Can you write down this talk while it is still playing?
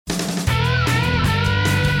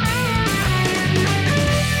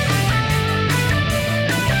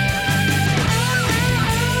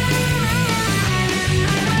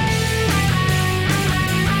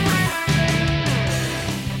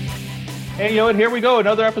Hey, yo, and here we go.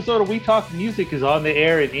 Another episode of We Talk Music is on the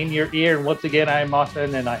air and in your ear. And once again, I'm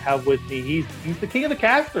Austin, and I have with me, he's the king of the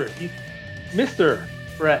casters. He's Mr.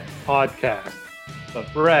 Brett Podcast.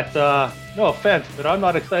 But Brett, no offense, but I'm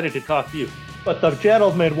not excited to talk to you. But the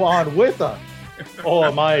gentleman on with us. Oh,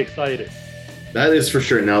 am I excited. That is for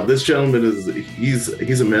sure. Now, this gentleman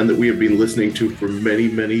he's a man that we have been listening to for many,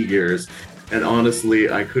 many years. And honestly,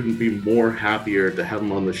 I couldn't be more happier to have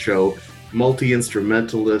him on the show.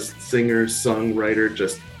 Multi-instrumentalist, singer, songwriter,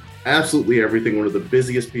 just absolutely everything. One of the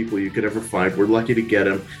busiest people you could ever find. We're lucky to get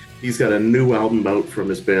him. He's got a new album out from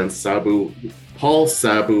his band Sabu. Paul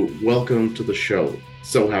Sabu, welcome to the show.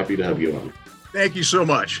 So happy to have you on. Thank you so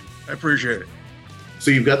much. I appreciate it. So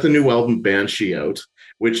you've got the new album Banshee out,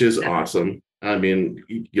 which is awesome. I mean,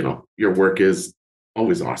 you know, your work is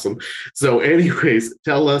always awesome. So anyways,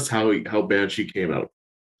 tell us how Banshee came out.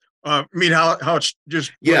 I mean, how it's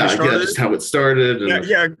just just how it started.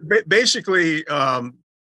 And basically,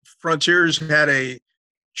 Frontiers had a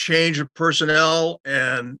change of personnel,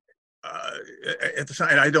 and at the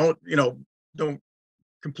time, I don't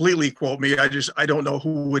completely quote me. I don't know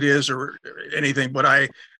who it is or anything, but I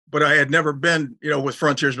had never been with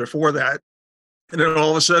Frontiers before that, and then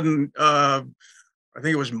all of a sudden, I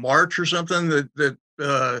think it was March or something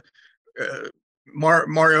that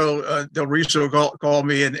Mario Del Riso called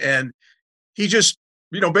me, and he just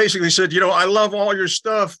basically said, I love all your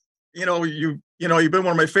stuff. You've been one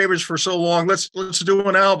of my favorites for so long. Let's do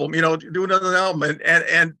an album. Do another album.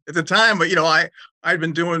 And at the time, I'd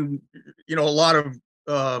been doing a lot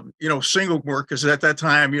of single work, because at that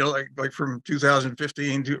time, like from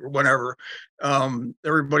 2015 to whenever,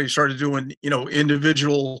 everybody started doing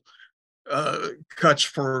individual cuts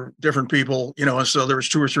for different people, and so there was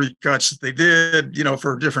 2 or 3 cuts that they did,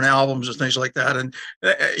 for different albums and things like that. And,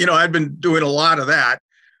 I'd been doing a lot of that,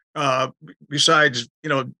 besides,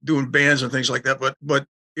 doing bands and things like that. But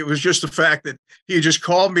it was just the fact that he just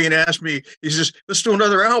called me and asked me, he says, let's do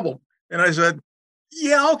another album. And I said,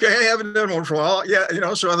 yeah, okay. I haven't done one for a while. Yeah.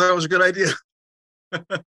 So I thought it was a good idea.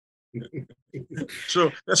 So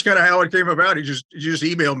that's kind of how it came about. He just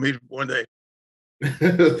emailed me one day.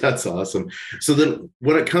 That's awesome. So then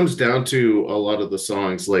when it comes down to a lot of the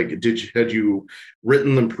songs, like had you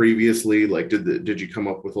written them previously? Like did you come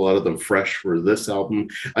up with a lot of them fresh for this album?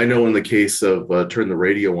 I know in the case of Turn the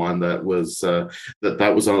Radio On, that was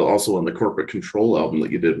also on the Corporate Control album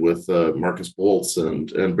that you did with Marcus Boltz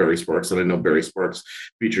and Barry Sparks, and I know Barry Sparks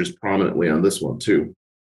features prominently on this one too.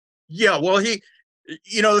 Yeah, well, the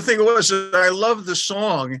thing was that I love the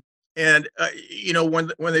song. And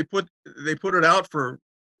when they put it out for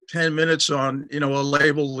 10 minutes on a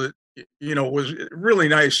label that was really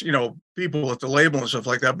nice, people at the label and stuff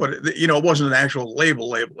like that, but it wasn't an actual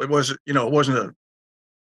label. It wasn't it wasn't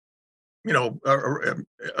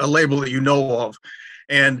a label that of,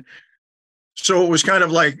 and so it was kind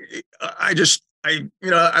of like I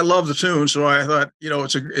love the tune, so I thought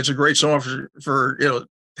it's a great song for to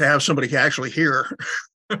have somebody actually hear.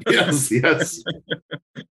 Yes.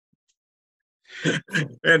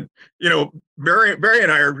 And Barry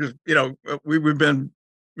and I are just we've been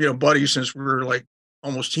buddies since we were like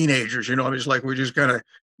almost teenagers. It's like we just kind of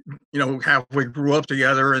halfway grew up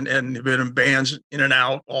together and have been in bands in and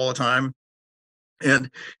out all the time. And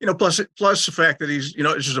plus the fact that he's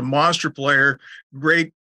he's just a monster player,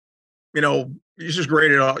 great. He's just great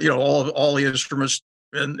at all the instruments.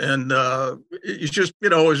 And he's just he's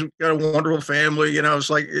got a wonderful family. It was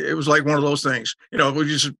like one of those things. We were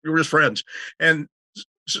just friends, and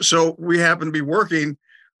so we happened to be working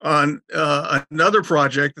on another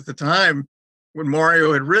project at the time when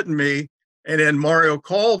Mario had written me, and then Mario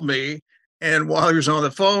called me, and while he was on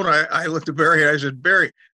the phone, I looked at Barry and I said,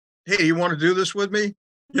 Barry, hey, you want to do this with me?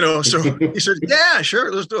 So he said, yeah,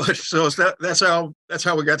 sure, let's do it. So that's how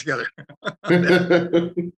we got together.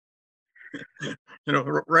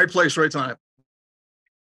 Right place, right time.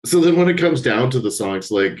 So then when it comes down to the songs,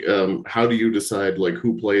 like, how do you decide like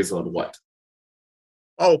who plays on what?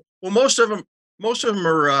 Oh, well, most of them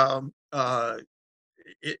are,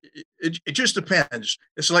 it just depends.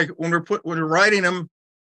 It's like when we're writing them,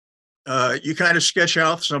 you kind of sketch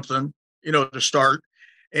out something, to start,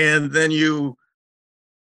 and then you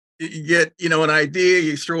get an idea,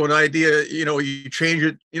 you throw an idea, you change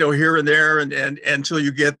it here and there, and until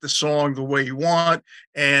you get the song the way you want.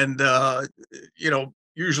 And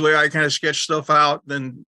usually I kind of sketch stuff out,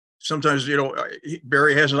 then sometimes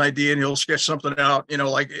Barry has an idea and he'll sketch something out,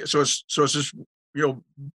 so it's just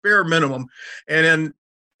bare minimum. And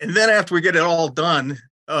then after we get it all done,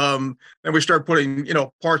 then we start putting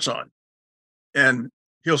parts on. And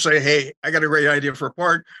he'll say, "Hey, I got a great idea for a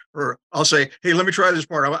part," or I'll say, "Hey, let me try this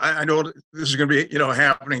part. I know this is going to be, a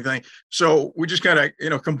happening thing." So we just kind of,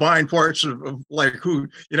 combine parts of like who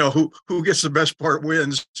gets the best part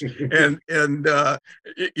wins, and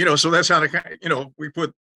so that's how we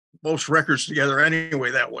put most records together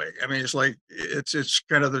anyway that way. I mean, it's like it's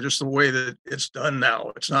kind of just the way that it's done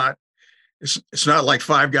now. It's not like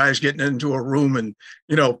five guys getting into a room and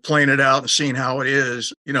playing it out and seeing how it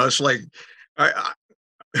is. It's like I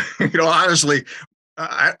honestly,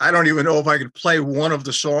 I don't even know if I could play one of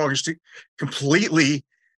the songs completely,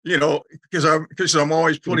 because I'm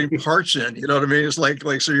always putting parts in. You know what I mean? It's like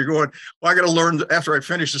so you're going, well, I got to learn after I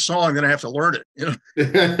finish the song, then I have to learn it.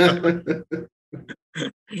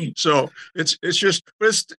 So it's just, but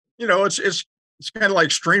it's kind of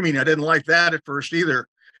like streaming. I didn't like that at first either,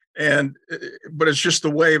 but it's just the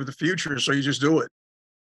way of the future. So you just do it.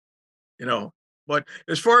 But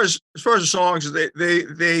as far as the songs,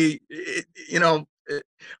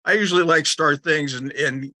 I usually like start things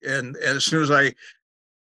and as soon as I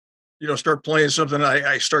start playing something,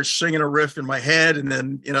 I start singing a riff in my head, and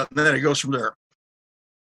then then it goes from there.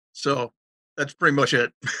 So that's pretty much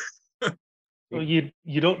it. So you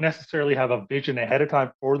don't necessarily have a vision ahead of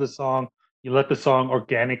time for the song. You let the song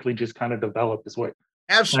organically just kind of develop this way.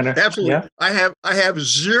 Absolutely. Yeah. I have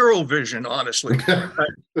zero vision, honestly.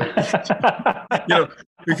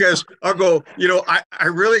 Because I'll go, I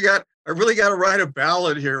really got to write a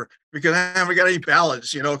ballad here because I haven't got any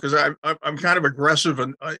ballads, because I'm kind of aggressive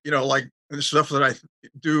and like the stuff that I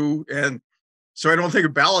do, and so I don't think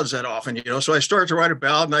of ballads that often, So I started to write a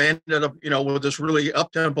ballad, and I ended up, with this really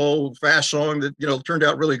up-tempo, fast song that turned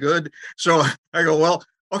out really good. So I go, well,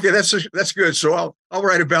 okay, that's good. So I'll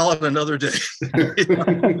write a ballad another day.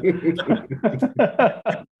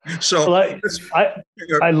 So well,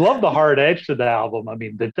 I love the hard edge to the album. I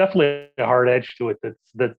mean, there's definitely a hard edge to it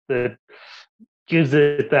that gives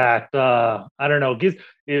it that I don't know,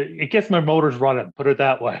 it gets my motors running. Put it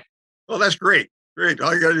that way. Oh, that's great. Great.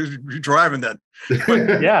 All you got to do is be driving then.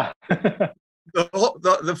 But, yeah.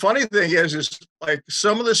 The funny thing is like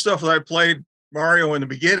some of the stuff that I played Mario in the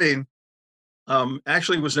beginning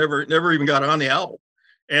actually was never even got on the album.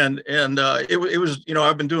 And it was,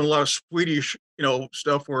 I've been doing a lot of Swedish,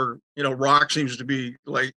 stuff where, rock seems to be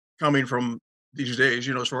like coming from these days,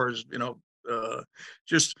 as far as,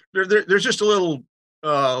 just there's just a little,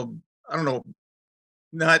 I don't know,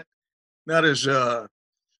 not as,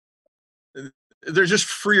 they're just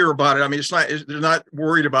freer about it. I mean, they're not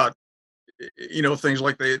worried about, things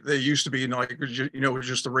like they used to be, like,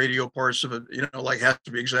 just the radio parts of it, like has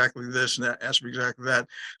to be exactly this and that has to be exactly that.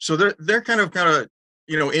 So they're kind of,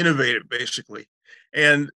 innovative basically.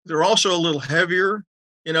 And they're also a little heavier,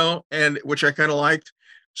 and which I kind of liked.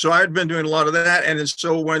 So I had been doing a lot of that. And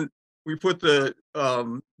so when we put the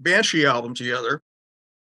Banshee album together,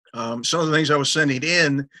 some of the things I was sending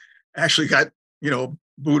in actually got,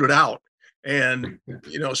 booted out. And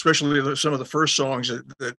especially some of the first songs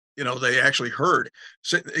that they actually heard,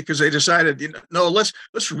 because they decided, no, let's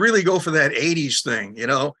really go for that 80s thing,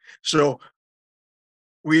 so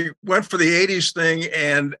we went for the 80s thing,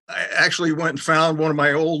 and I actually went and found one of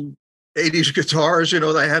my old 80s guitars, that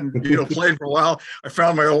I hadn't played for a while. I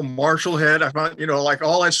found my old Marshall head. I found like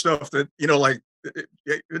all that stuff that like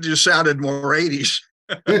it just sounded more 80s.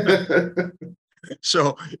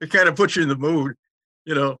 So it kind of puts you in the mood.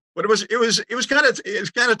 But it was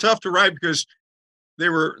kind of tough to write because they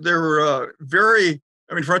were very,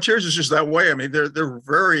 I mean, Frontiers is just that way. I mean, they're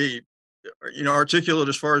very, articulate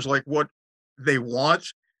as far as like what they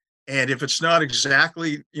want. And if it's not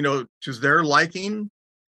exactly, to their liking,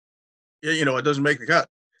 it doesn't make the cut.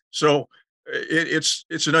 So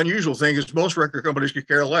it's an unusual thing because most record companies could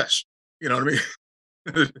care less. You know what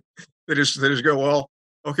I mean? they just go, well,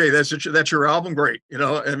 okay, that's your album. Great.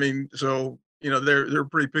 I mean, so, they're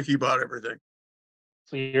pretty picky about everything.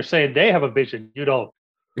 So you're saying they have a vision, you don't?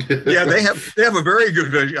 Yeah, they have a very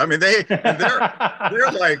good vision. I mean,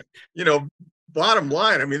 they're like, bottom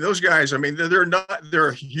line. I mean, those guys, I mean, they're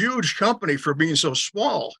a huge company for being so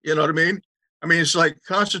small. You know what I mean? I mean, it's like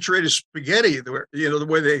concentrated spaghetti, the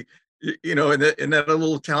way they, in that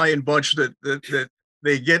little Italian bunch that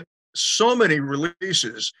they get so many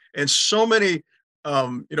releases and so many,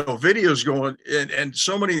 videos going and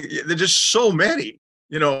so many, they're just so many,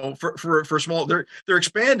 for small, they're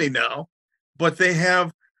expanding now, but they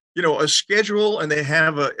have, a schedule, and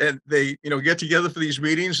they get together for these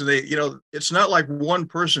meetings, and they, it's not like one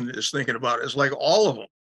person is thinking about it. It's like all of them,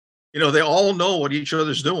 they all know what each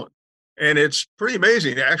other's doing. And it's pretty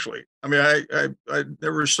amazing, actually. I mean, I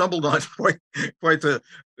never stumbled on quite the,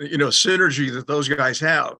 synergy that those guys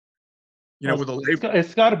have. with a label.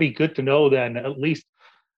 It's got to be good to know then, at least,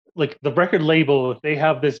 like the record label, if they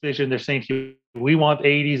have this vision, they're saying to you, we want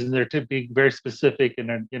 80s, and they're being very specific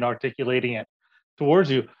in articulating it towards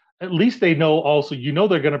you. At least they know also,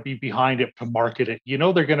 they're going to be behind it to market it. They're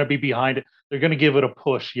going to be behind it. They're going to give it a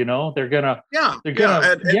push. They're going to,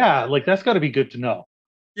 like that's got to be good to know.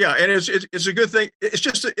 Yeah, and it's a good thing. It's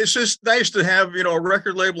just nice to have a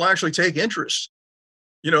record label actually take interest.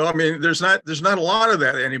 I mean, there's not a lot of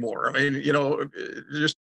that anymore. I mean,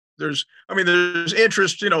 there's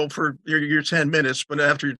interest, for your 10 minutes, but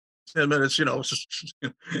after 10 minutes, it's just,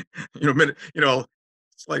 it's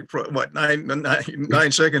like what,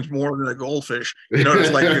 nine seconds more than a goldfish.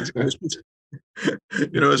 It's like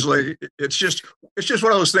it's just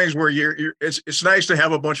one of those things where it's nice to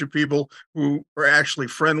have a bunch of people who are actually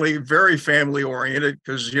friendly, very family oriented,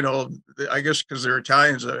 because I guess because they're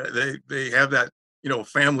Italians, they have that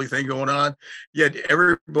family thing going on. Yet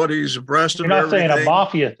everybody's abreast of everything. You're not saying a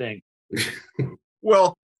mafia thing.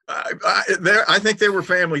 Well, I think they were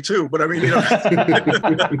family too, but I mean,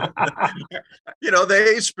 they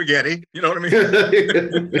ate spaghetti. You know what I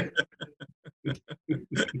mean?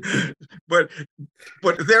 but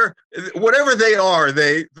they're, whatever they are,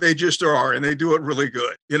 they just are, and they do it really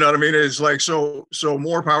good. You know what I mean? It's like so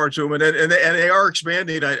more power to them, and they are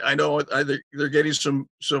expanding. I know they're getting some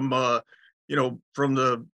from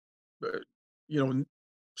the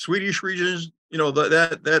Swedish regions,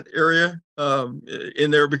 that area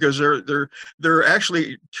in there, because they're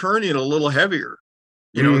actually turning a little heavier,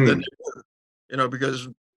 than they were, because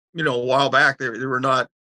a while back they were not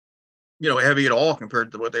heavy at all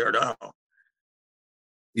compared to what they are now.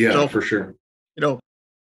 Yeah, so, for sure. A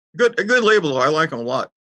good label. I like them a lot.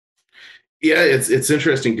 Yeah, it's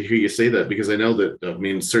interesting to hear you say that, because I know that, I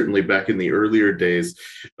mean, certainly back in the earlier days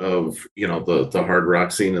of, the hard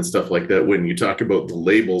rock scene and stuff like that, when you talk about the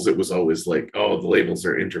labels, it was always like, oh, the labels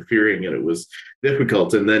are interfering, and it was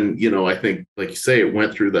difficult. And then, I think, like you say, it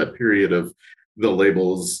went through that period of the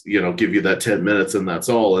labels, give you that 10 minutes and that's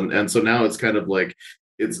all. And so now it's kind of like,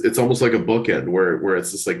 it's almost like a bookend where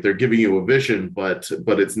it's just like they're giving you a vision, but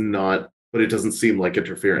it's not, but it doesn't seem like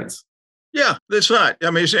interference. Yeah, it's not.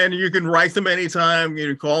 I mean, and you can write them anytime. You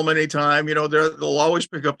can call them anytime. They'll always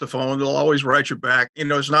pick up the phone. They'll always write you back.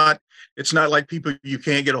 It's not like people you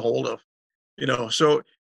can't get a hold of. So,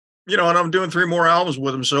 and I'm doing 3 more albums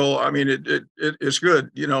with them. So, I mean, it's good.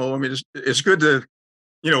 I mean, it's good to,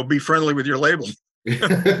 be friendly with your label.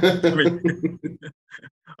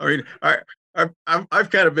 I've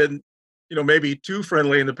kind of been, maybe too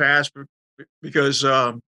friendly in the past, because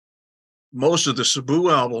most of the Sabu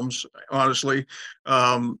albums, honestly,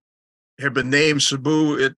 have been named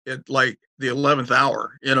Sabu at like the 11th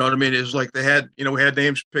hour. You know what I mean? It's like they had, we had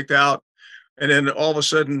names picked out, and then all of a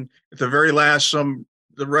sudden, at the very last,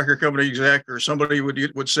 the record company exec or somebody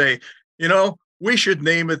would say, we should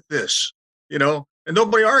name it this, and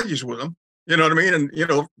nobody argues with them. You know what I mean? And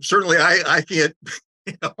certainly I can't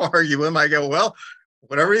argue with them. I go, well,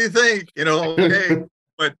 whatever you think, okay.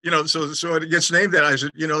 But so it gets named that. I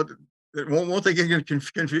said, won't they get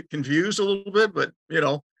confused a little bit? But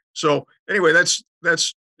so anyway, that's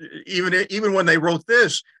even when they wrote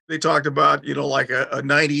this, they talked about like a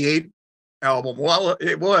 98 album. Well,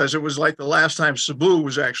 it was like the last time Sabu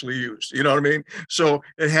was actually used. You know what I mean? So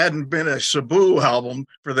it hadn't been a Sabu album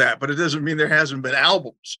for that, but it doesn't mean there hasn't been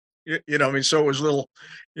albums. I mean, so it was a little,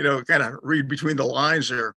 kind of read between the lines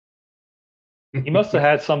there. You must have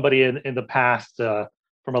had somebody in the past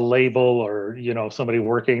from a label or, somebody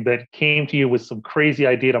working that came to you with some crazy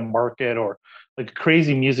idea to market, or like a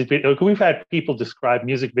crazy music video. We've had people describe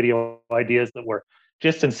music video ideas that were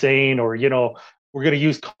just insane, or, we're going to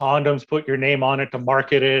use condoms, put your name on it to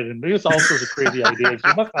market it. And there's all sorts of crazy ideas.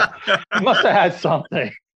 You must have had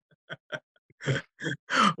something.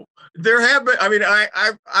 There have been, I mean,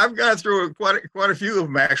 I've gone through quite a few of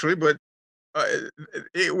them actually, but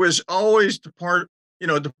it was always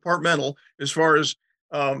departmental as far as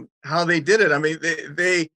how they did it. I mean,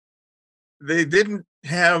 they didn't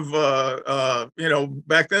have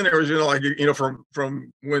back then there was from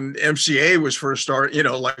when MCA was first started,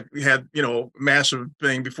 like we had massive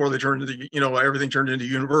thing before they turned into everything turned into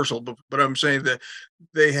Universal. But I'm saying that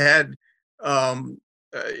they had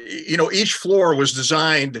each floor was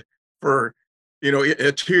designed for,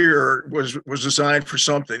 a tier was designed for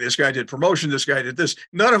something. This guy did promotion. This guy did this.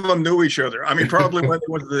 None of them knew each other. I mean, probably when they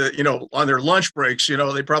went on their lunch breaks,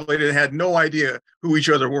 they probably had no idea who each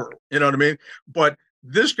other were. You know what I mean? But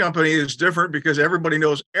this company is different because everybody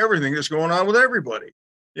knows everything that's going on with everybody.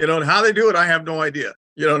 And how they do it, I have no idea.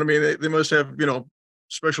 You know what I mean? They must have,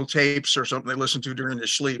 special tapes or something they listen to during their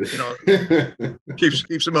sleep.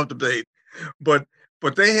 Keeps them up to date. but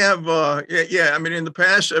they have yeah. I mean, in the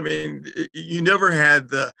past, I mean, you never had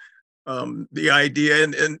the idea,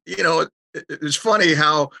 and it's funny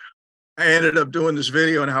how I ended up doing this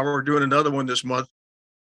video and how we're doing another one this month.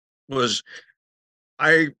 Was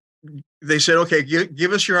I They said, okay,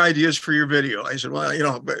 give us your ideas for your video. I said, well, I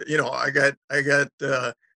got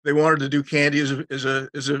they wanted to do Candy as a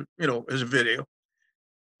video.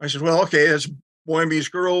 I said, well, okay, that's boy meets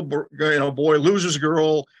girl, boy loses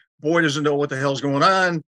girl, boy doesn't know what the hell's going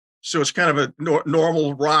on. So it's kind of a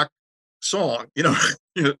normal rock song,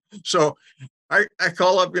 So I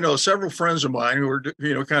call up, several friends of mine who are,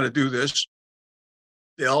 kind of do this.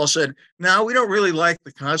 They all said, no, we don't really like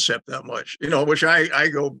the concept that much, which I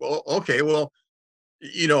go, okay, well,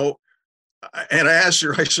 and I asked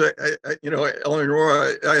her, I said,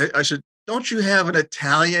 Eleanor, I said, don't you have an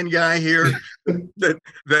Italian guy here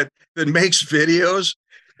that makes videos?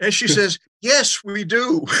 And she says, yes, we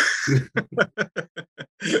do.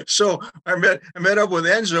 So I met up with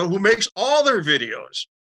Enzo, who makes all their videos,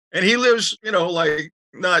 and he lives,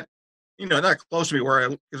 not close to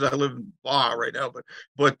me because I live in Baja right now,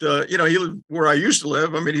 but he lived where I used to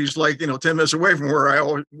live. I mean, he's 10 minutes away from where I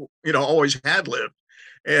always had lived.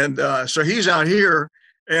 And so he's out here.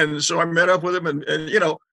 And so I met up with him and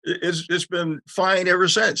it's been fine ever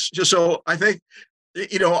since. Just so I think,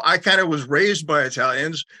 I kind of was raised by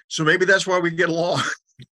Italians, so maybe that's why we get along.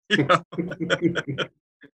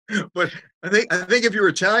 But I think if you're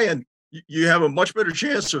Italian, you have a much better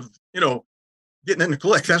chance of, getting in the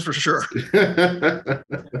click, that's for sure.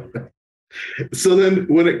 So then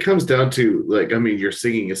when it comes down to your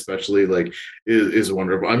singing especially is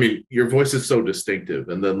wonderful. I mean, your voice is so distinctive.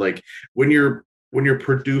 And then when you're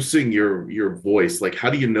producing your voice, how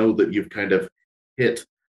do you know that you've kind of hit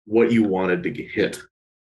what you wanted to hit?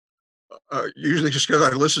 Usually just because I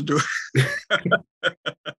listen to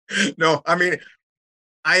it. No, I mean,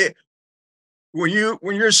 when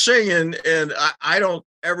you're singing, and I don't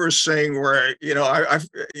ever sing where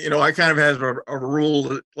I kind of have a rule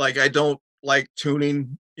that I don't like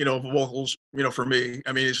tuning vocals for me.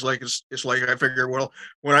 I mean, it's like I figure, well,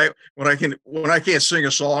 when I can't sing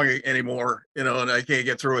a song anymore, and I can't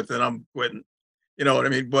get through it, then I'm quitting. You know what I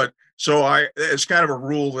mean? But so it's kind of a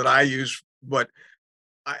rule that I use. But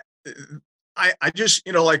I just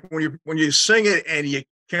when you sing it and you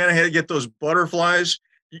kind of get those butterflies,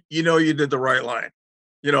 you did the right line.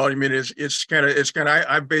 You know what I mean? It's kind of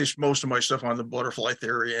I base most of my stuff on the butterfly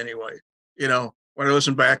theory anyway. When I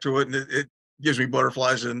listen back to it and it gives me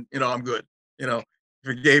butterflies, and I'm good. If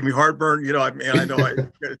it gave me heartburn, I know I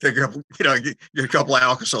gotta take a couple, get a couple of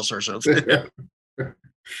Alka-Seltzer or something.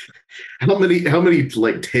 How many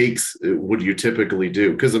takes would you typically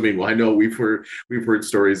do? Because I mean, I know we've heard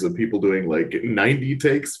stories of people doing 90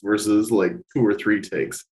 takes versus 2 or 3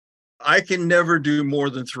 takes. I can never do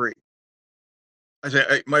more than 3. I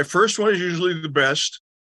say my first one is usually the best,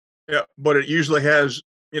 yeah, but it usually has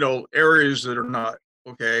areas that are not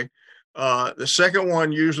okay. The second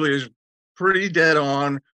one usually is pretty dead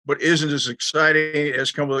on, but isn't as exciting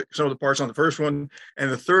as some of the parts on the first one,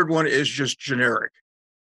 and the third one is just generic.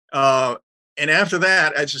 And after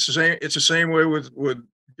that, it's the same. It's the same way with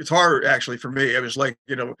guitar. Actually, for me, it was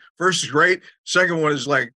first is great. Second one is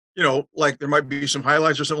there might be some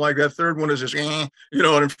highlights or something like that. Third one is just, and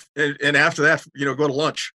after that, go to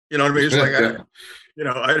lunch. You know what I mean? It's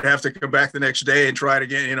I'd have to come back the next day and try it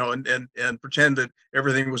again, and pretend that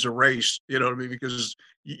everything was erased. You know what I mean? Because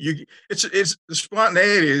it's the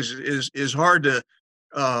spontaneity is hard to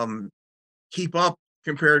keep up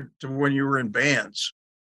compared to when you were in bands.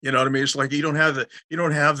 You know what I mean? It's you don't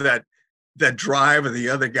have that drive of the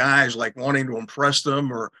other guys, wanting to impress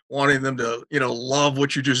them or wanting them to, love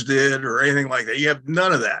what you just did or anything like that. You have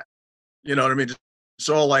none of that. You know what I mean? It's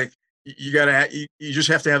all you just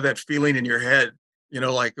have to have that feeling in your head,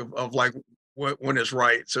 of when it's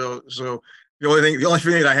right. So the only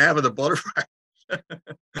feeling I have are the butterflies.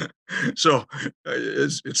 So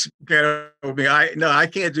it's kind of me. I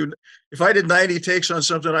can't do, if I did 90 takes on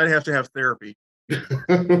something, I'd have to have therapy.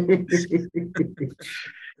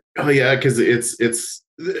 Oh yeah, because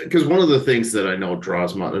because one of the things that I know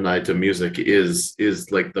draws Martin and I to music is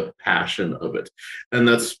the passion of it, and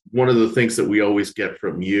that's one of the things that we always get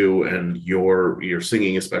from you and your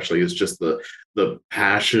singing, especially, is just the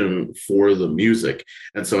passion for the music.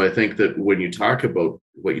 And so I think that when you talk about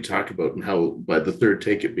what you talk about and how by the third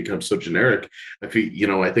take it becomes so generic, I think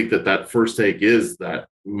that first take is that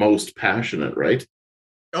most passionate, right?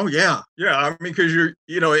 Oh yeah. I mean, because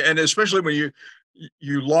and especially when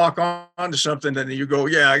you lock on to something and you go,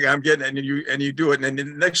 yeah, I'm getting it, and you do it, and then the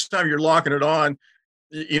next time you're locking it on,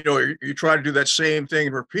 you try to do that same thing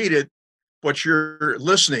and repeat it. but you're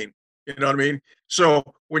listening. You know what I mean? So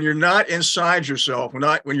when you're not inside yourself,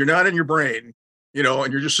 when you're not in your brain, you know,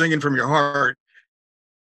 and you're just singing from your heart,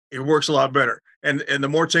 it works a lot better. And the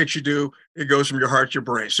more takes you do, it goes from your heart to your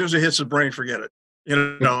brain. As soon as it hits the brain, forget it.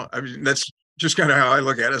 You know, I mean, that's just kind of how I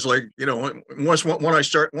look at it. It's like, you know, once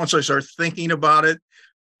I start thinking about it,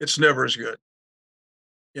 it's never as good.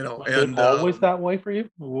 You know, Was it always that way for you?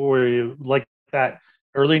 Were you like that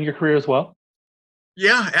early in your career as well?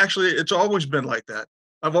 yeah, actually, it's always been like that.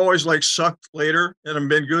 I've always like sucked later and I've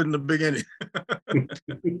been good in the beginning.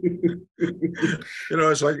 You know,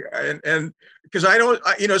 it's like, and because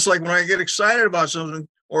you know, it's like when I get excited about something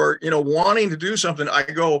or, you know, wanting to do something, I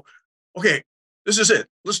go, okay, this is it.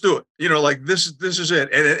 Let's do it. You know, like this is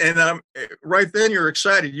it. And right then you're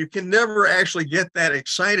excited. You can never actually get that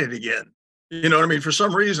excited again. You know what I mean? For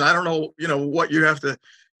some reason, I don't know, you know, what you have to,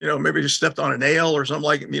 you know, maybe you stepped on a nail or something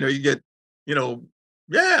like, you know, you get, you know,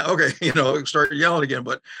 yeah, okay, you know, start yelling again.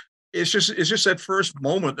 But it's just that first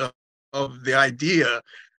moment of the idea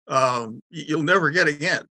you'll never get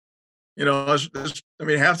again. You know, I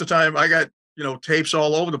mean, half the time I got, you know, tapes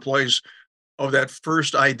all over the place of that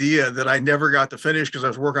first idea that I never got to finish because I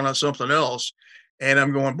was working on something else. And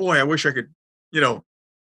I'm going, boy, I wish I could, you know,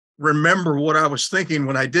 remember what I was thinking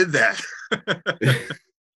when I did that.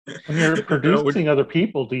 When you're producing other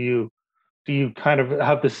people, do you kind of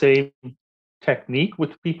have the same technique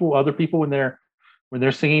with other people when they're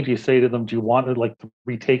singing? Do you say to them, do you want like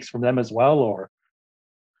retakes from them as well, or?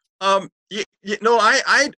 No,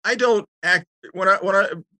 I don't act when I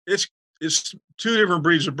it's two different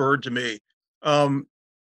breeds of bird to me. Um,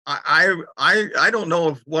 I don't know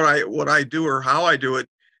if what I do or how I do it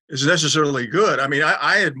is necessarily good. I mean,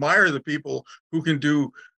 I admire the people who can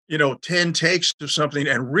do, you know, 10 takes of something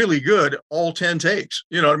and really good all 10 takes.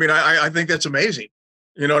 You know what I mean? I think that's amazing.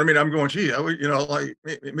 You know what I mean? I'm going, gee, you know, like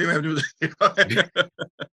maybe I'm doing maybe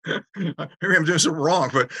I'm doing something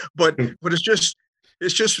wrong, but it's just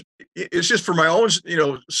it's just for my own, you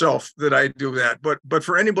know, self that I do that. But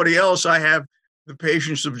for anybody else, I have the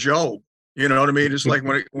patience of Job. You know what I mean? It's like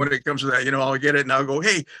when it comes to that, you know, I'll get it and I'll go,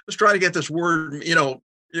 hey, let's try to get this word, you know,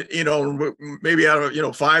 maybe out of, you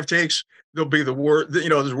know, 5 takes, there'll be the word, you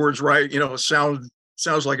know, the word's right, you know, sounds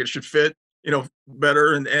like it should fit, you know,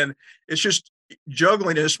 better. And it's just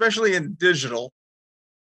juggling, and especially in digital,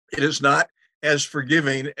 it is not as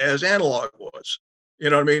forgiving as analog was. You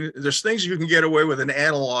know what I mean? There's things you can get away with in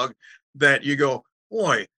analog that you go,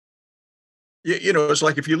 boy, you know, it's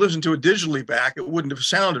like if you listen to it digitally back, it wouldn't have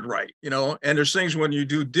sounded right, you know? And there's things when you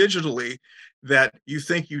do digitally that you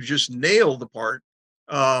think you just nailed the part.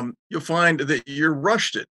 You'll find that you're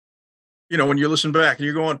rushed it, you know, when you listen back and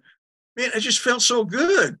you're going, man, it just felt so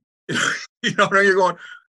good. You know, you're going,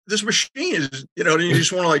 this machine is, you know, and you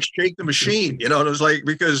just want to like shake the machine, you know, and it's like,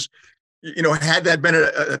 because, you know, had that been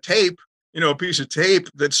a tape, you know, a piece of tape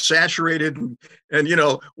that's saturated and you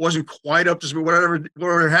know, wasn't quite up to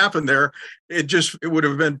whatever happened there, it would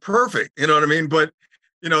have been perfect. You know what I mean? But,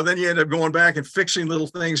 you know, then you end up going back and fixing little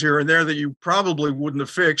things here and there that you probably wouldn't have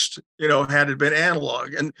fixed, you know, had it been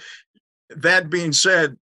analog. And that being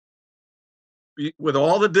said, with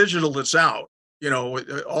all the digital that's out, you know,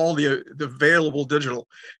 all the available digital,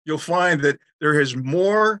 you'll find that there is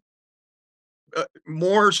more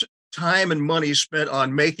time and money spent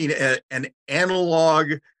on making an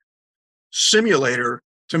analog simulator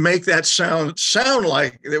to make that sound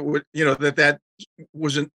like it would, you know, that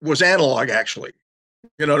was analog actually.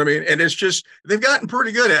 You know what I mean? And it's just, they've gotten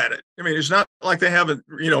pretty good at it. I mean, it's not like they haven't,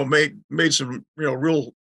 you know, made some, you know,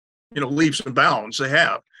 real, you know, leaps and bounds. They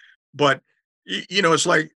have, but you know, it's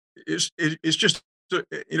like it's just,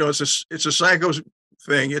 you know, it's a psycho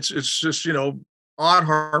thing. It's just, you know, odd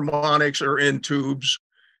harmonics are in tubes,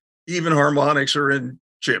 even harmonics are in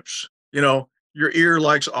chips. You know, your ear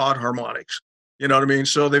likes odd harmonics. You know what I mean?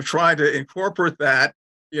 So they've tried to incorporate that.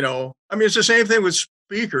 You know, I mean, it's the same thing with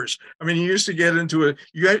speakers. I mean, you used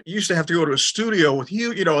to have to go to a studio with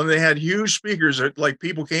you know, and they had huge speakers that like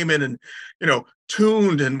people came in and, you know,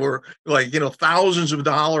 tuned and were like, you know, thousands of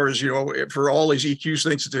dollars, you know, for all these EQ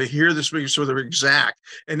things to hear the speakers so they're exact.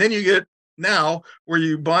 And then you get now where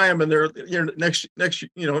you buy them and they're, you know, next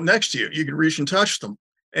to you, you can reach and touch them.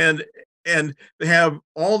 And they have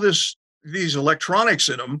all these electronics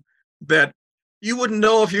in them that you wouldn't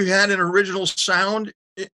know if you had an original sound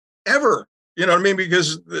ever. You know what I mean?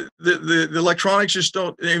 Because the electronics just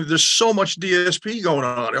don't, there's so much DSP going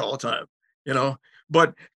on all the time, you know,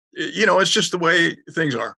 but you know, it's just the way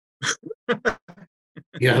things are.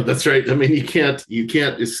 Yeah, that's right. I mean, you can't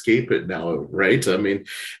escape it now, right? I mean,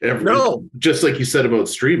 No, just like you said about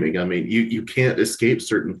streaming, I mean, you can't escape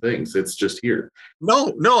certain things. It's just here.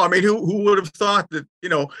 no. I mean, who would have thought that,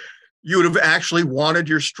 you would have actually wanted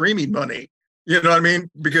your streaming money? You know what I mean?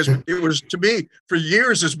 Because it was, to me, for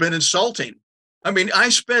years, it's been insulting. I mean, I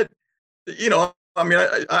spent, I mean,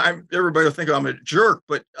 everybody will think I'm a jerk,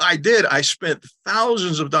 but I did. I spent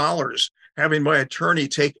thousands of dollars having my attorney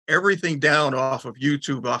take everything down off of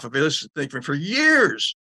YouTube, off of this thing for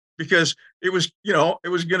years, because it was, it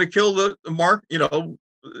was going to kill the mark, the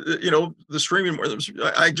streaming.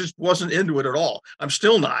 I just wasn't into it at all. I'm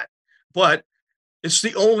still not, but it's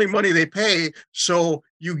the only money they pay. So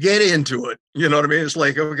you get into it. You know what I mean? It's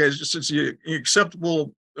like, okay, it's the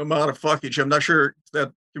acceptable amount of fuckage. I'm not sure if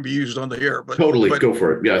that can be used on the air, but Totally, go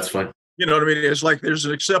for it. Yeah, it's fine. you know what I mean? It's like there's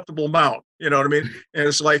an acceptable amount. You know what I mean? And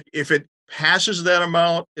it's like if it passes that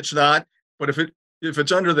amount, it's not. But if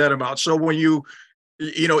it's under that amount, so when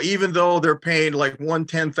even though they're paying like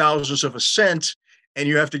 1/10,000th of a cent, and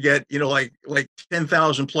you have to get like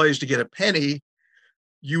 10,000 plays to get a penny,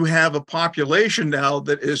 you have a population now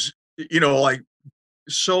that is like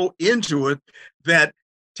so into it that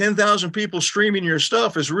 10,000 people streaming your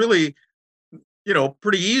stuff is really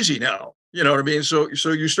pretty easy now. You know what I mean? So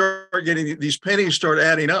you start getting these pennies start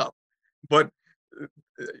adding up. But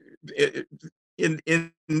in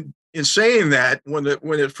saying that, when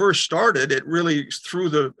it first started, it really threw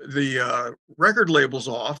the record labels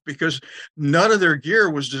off, because none of their gear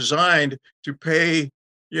was designed to pay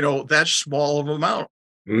that small of an amount.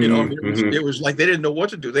 It was like they didn't know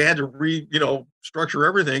what to do. They had to structure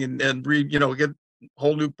everything and get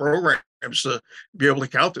whole new programs to be able to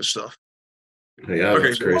count this stuff. Yeah,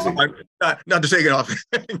 that's crazy. Not to take it off,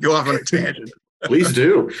 go off on a tangent. Please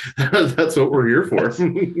do. That's what we're here for.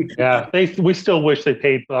 Yeah, we still wish they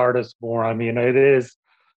paid the artists more. I mean, it is.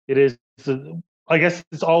 I guess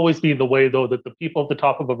it's always been the way, though, that the people at the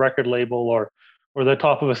top of a record label or the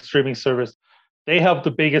top of a streaming service, they have the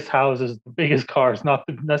biggest houses, the biggest cars, not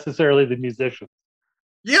necessarily the musicians.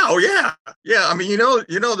 Yeah. Oh, yeah. Yeah. I mean,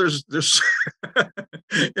 there's, and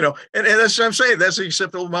that's what I'm saying. That's the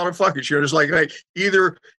acceptable amount of fuckage. It's like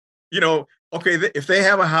either, okay, if they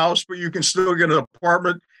have a house, but you can still get an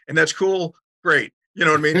apartment, and that's cool, great. You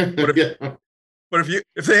know what I mean? But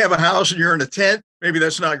if they have a house and you're in a tent, maybe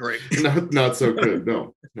that's not great. Not so good.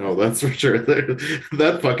 No, that's for sure.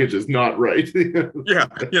 That fuckage is not right. Yeah,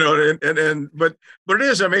 but it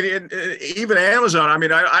is. I mean, even Amazon. I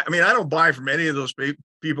mean, I don't buy from any of those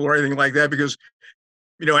people or anything like that, because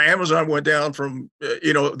Amazon went down from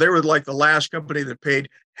they were like the last company that paid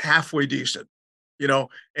halfway decent,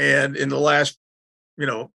 and in the last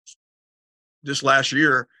this last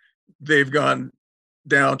year, they've gone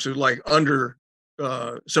down to like under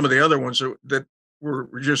some of the other ones that were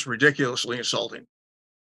just ridiculously insulting.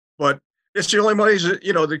 But it's the only monies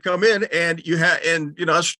that come in, and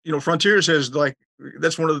Frontiers has, like,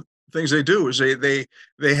 that's one of the things they do is they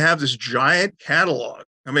have this giant catalog.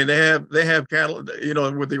 I mean, they have catalog,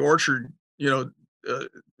 with the Orchard,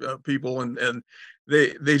 people, and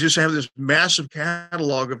they just have this massive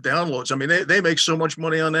catalog of downloads. I mean, they make so much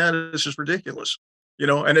money on that, it's just ridiculous,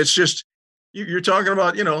 and it's just, you're talking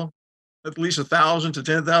about, at least 1,000 to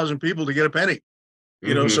 10,000 people to get a penny,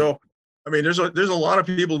 so, I mean, there's a lot of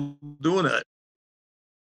people doing that,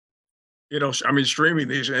 I mean, streaming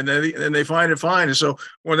these, and they find it fine. And so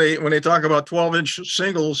when they talk about 12-inch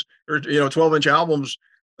singles or 12-inch albums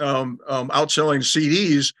outselling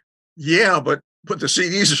CDs, yeah, but the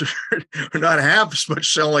CDs are not half as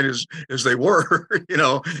much selling as they were,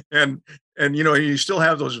 and you still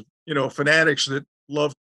have those fanatics that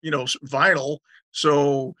love vinyl,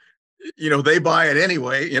 so they buy it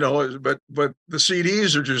anyway, but the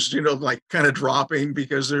CDs are just, like kind of dropping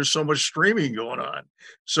because there's so much streaming going on.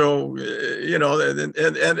 So,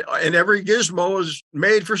 and every gizmo is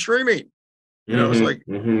made for streaming, it's like,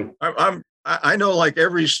 I know, like,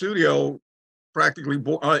 every studio practically,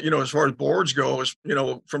 as far as boards go, is,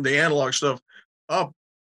 from the analog stuff up,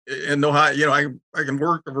 and know how, I can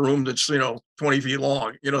work a room that's, 20 feet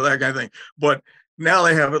long, that kind of thing. But now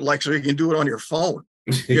they have it like, so you can do it on your phone.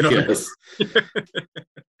 Yes.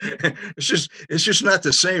 It's just not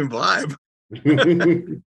the same vibe.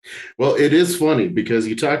 Well, it is funny because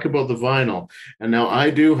you talk about the vinyl, and now I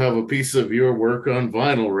do have a piece of your work on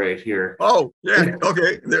vinyl right here. Oh, yeah.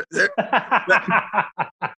 Okay.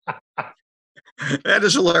 That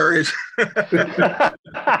is hilarious. But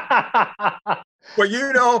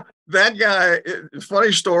that guy,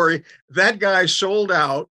 funny story, that guy sold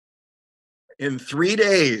out in 3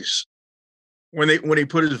 days when he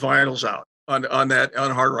put his vinyls out on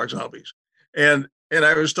Hard Rock Zombies. And and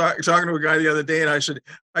I was talking to a guy the other day, and I said,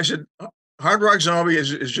 Hard Rock Zombie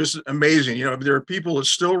is just amazing. You know, there are people that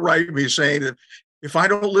still write me saying that if I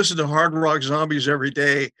don't listen to Hard Rock Zombies every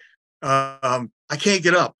day, I can't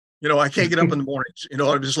get up. You know, I can't get up in the mornings. You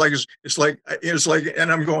know, it's like,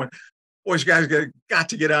 and I'm going, boys, guys, got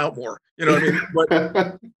to get out more. You know what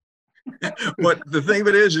I mean? But the thing of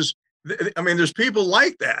it is, I mean, there's people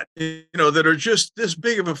like that, you know, that are just this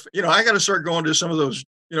big of a, you know, I got to start going to some of those,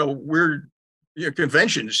 you know, weird, you know,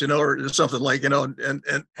 conventions, you know, or something like, you know,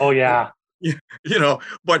 and oh yeah, you know,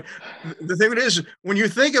 but the thing of it is, when you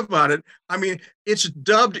think about it, I mean, it's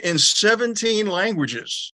dubbed in 17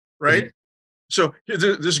 languages, right? Mm-hmm. So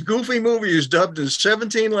this goofy movie is dubbed in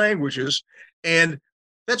 17 languages, and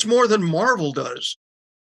that's more than Marvel does.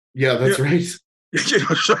 Yeah, that's right. You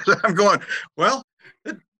know, so I'm going, well,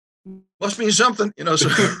 it must mean something, you know. So.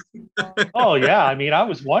 Oh yeah, I mean, I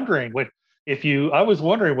was wondering when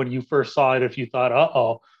you first saw it, if you thought,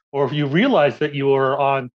 uh-oh, or if you realized that you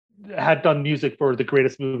were had done music for the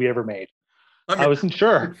greatest movie ever made. I mean, I wasn't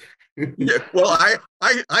sure. Yeah, well,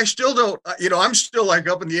 I still don't, you know, I'm still like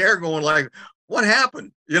up in the air going like, what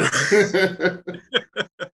happened? You know.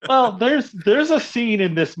 Well, there's a scene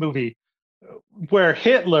in this movie where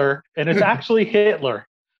Hitler, and it's actually Hitler,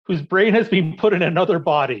 whose brain has been put in another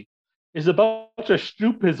body, is about to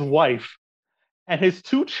shoot his wife, and his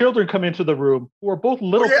two children come into the room, who are both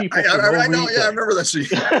little people. I know. Yeah, I remember that scene.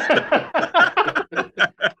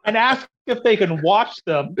 And ask if they can watch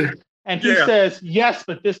them. And he says, yes,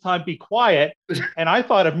 but this time be quiet. And I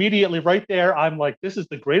thought immediately right there, I'm like, this is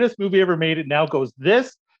the greatest movie ever made. It now goes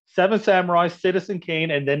this, Seven Samurai, Citizen Kane,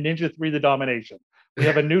 and then Ninja 3, The Domination. We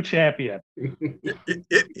have a new champion. It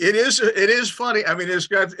is funny. I mean, it's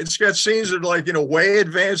got scenes that are like, you know, way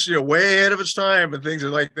advanced, you know, way ahead of its time and things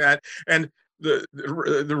like that. And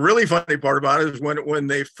the really funny part about it is when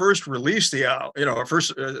they first released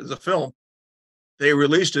the film, they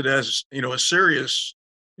released it as, you know, a serious,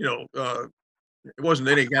 you know, it wasn't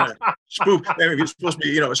any kind of spoof. I mean, it's supposed to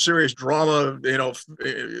be, you know, a serious drama, you know,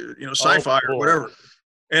 sci-fi or whatever.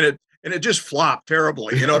 And it just flopped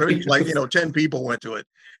terribly. You know what I mean? Like, you know, 10 people went to it.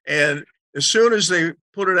 And as soon as they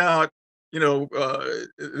put it out, you know,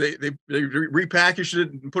 they repackaged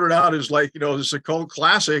it and put it out as like, you know, as a cult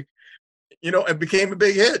classic, you know, it became a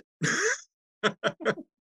big hit.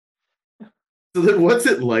 So then what's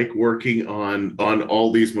it like working on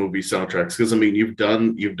all these movie soundtracks? Because I mean, you've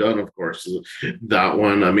done, of course, that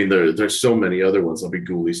one. I mean, there's so many other ones. I mean,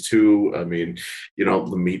 Ghoulies 2. I mean, you know,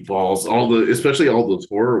 the Meatballs, especially all those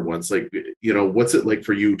horror ones. Like, you know, what's it like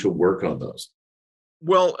for you to work on those?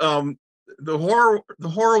 Well, the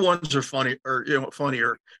horror ones are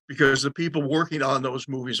funnier because the people working on those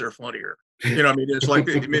movies are funnier. You know, I mean, it's like,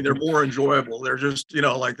 I mean, they're more enjoyable. They're just, you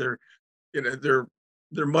know, like they're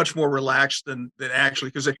much more relaxed than actually,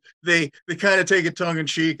 because they kind of take it tongue in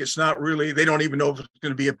cheek. It's not really, they don't even know if it's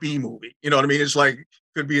going to be a B movie. You know what I mean? It's like,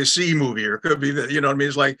 could be a C movie, or could be you know what I mean?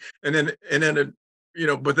 It's like, and then it, you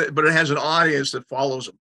know, but it has an audience that follows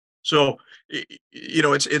them. So, you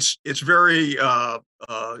know, it's very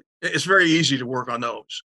easy to work on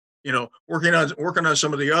those. You know, working on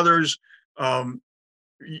some of the others,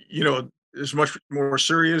 you know, is much more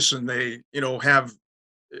serious, and they, you know, have,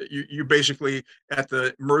 you basically at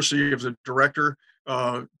the mercy of the director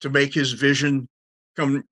to make his vision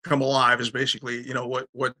come alive, is basically, you know,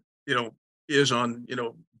 what you know is on, you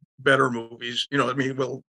know, better movies. You know, I mean,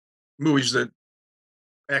 well, movies that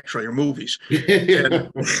actually are movies.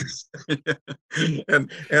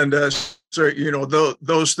 and so, you know,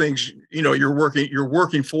 those things, you know, you're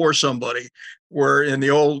working for somebody, where in the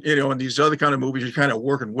old, you know, in these other kind of movies, you're kind of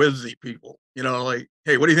working with the people, you know, like,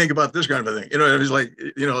 hey, what do you think about this kind of a thing? You know, it's like,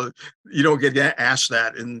 you know, you don't get asked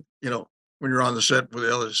that, and, you know, when you're on the set with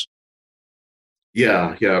the others.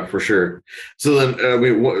 Yeah, for sure. So then, I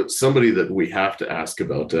mean, somebody that we have to ask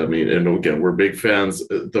about, I mean, and again, we're big fans,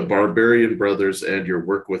 the Barbarian Brothers and your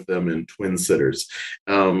work with them in Twin Sitters.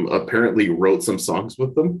 Apparently wrote some songs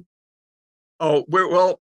with them. Oh,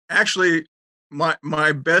 well, actually,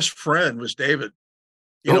 my best friend was David.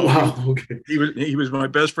 You know, wow. Okay. He was my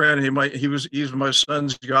best friend, and he's my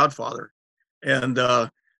son's godfather. And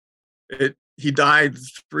he died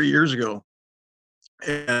 3 years ago.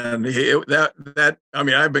 And that I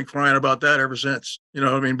mean, I've been crying about that ever since, you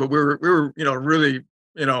know what I mean? But we were, you know, really,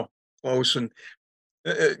 you know, close. And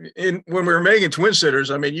when we were making Twin Sitters,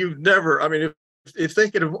 I mean, if they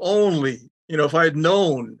could have only, you know, if I had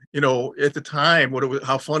known, you know, at the time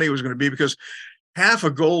how funny it was going to be, because half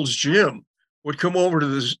of Gold's Gym would come over to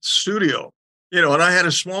the studio, you know, and I had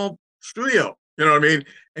a small studio, you know what I mean?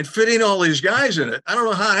 And fitting all these guys in it, I don't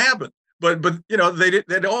know how it happened, but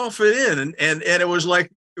they'd all fit in, and it was like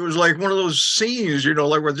one of those scenes,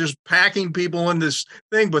 like we're just packing people in this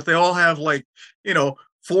thing, but they all have like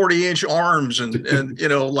 40-inch arms and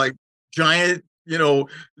like giant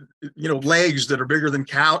legs that are bigger than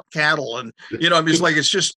cattle, and I mean, it's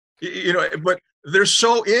just but they're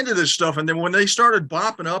so into this stuff, and then when they started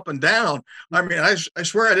bopping up and down, I mean, I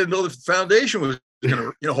swear I didn't know the foundation was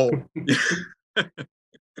gonna hold.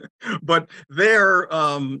 But they're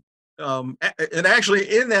and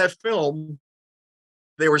actually in that film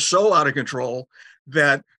they were so out of control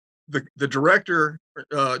that the director,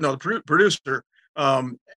 no, the producer,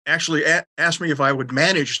 actually asked me if I would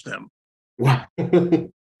manage them. Wow.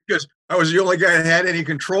 Because I was the only guy that had any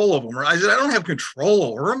control over them. I said, I don't have control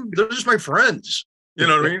over them. They're just my friends. You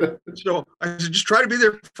know what I mean? So I said, just try to be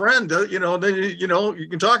their friend. Then you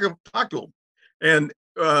can talk to them. And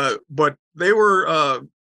but they were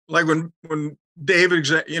like when David,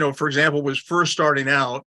 for example, was first starting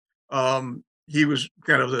out. He was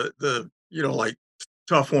kind of the like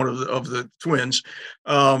tough one of the twins.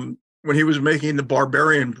 When he was making the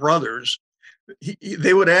Barbarian Brothers,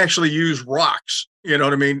 they would actually use rocks, you know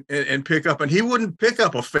what I mean, and pick up. And he wouldn't pick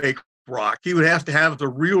up a fake rock. He would have to have the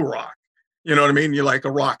real rock. You know what I mean? You like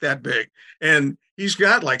a rock that big. And he's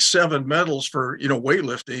got like 7 medals for,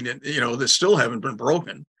 weightlifting, and, that still haven't been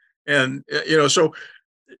broken. And, so,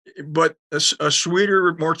 but a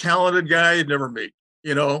sweeter, more talented guy you'd never meet,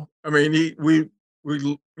 I mean, we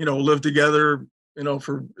lived together,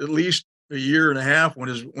 for at least a year and a half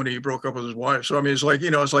when he broke up with his wife. So, I mean, it's like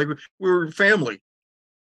we were family.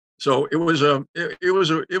 So it was a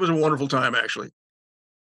wonderful time, actually.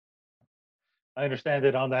 I understand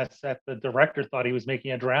that on that set, the director thought he was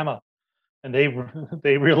making a drama, and they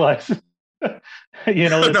realized, that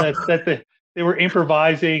they were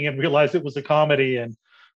improvising and realized it was a comedy, and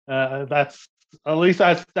that's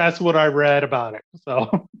what I read about it.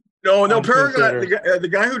 So no, Paragon, the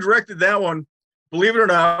guy who directed that one, believe it or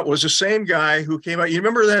not, was the same guy who came out. You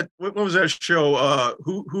remember that? What was that show?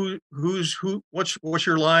 Who's what's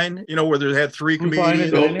your line? Where they had 3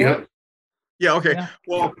 comedians. Yeah. Okay. Yeah.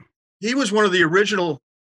 Well, he was one of the original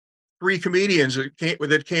 3 comedians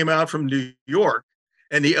that came out from New York,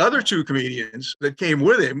 and the other 2 comedians that came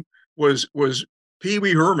with him was Pee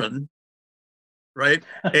Wee Herman, right,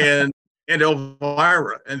 and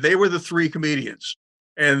Elvira, and they were the 3 comedians,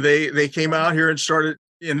 and they came out here and started.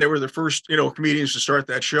 And they were the first, comedians to start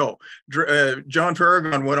that show. John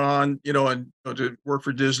Paragon went on, and to work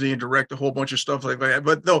for Disney and direct a whole bunch of stuff like that.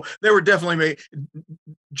 But no, they were definitely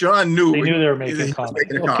John knew they were making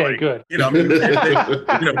comedy. Okay, good. It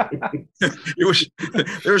was.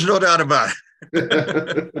 There's no doubt about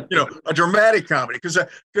it. A dramatic comedy because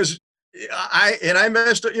I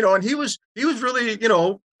messed up, and he was really,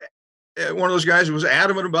 one of those guys who was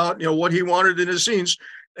adamant about what he wanted in his scenes.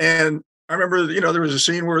 And I remember, there was a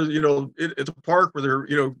scene where, at the park where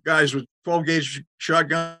there, guys with 12 gauge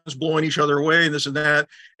shotguns blowing each other away and this and that.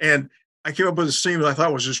 And I came up with a scene that I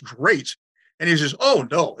thought was just great. And he says, "Oh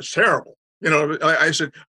no, it's terrible." I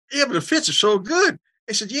said, "Yeah, but the fits are so good."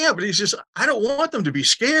 I said, "Yeah, but he says, I don't want them to be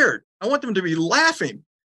scared. I want them to be laughing."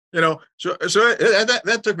 So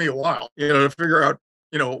that took me a while, to figure out,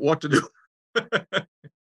 what to do.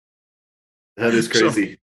 That is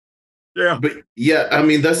crazy. Yeah, but yeah, I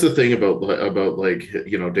mean, that's the thing about like,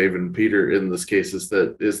 David and Peter in this case is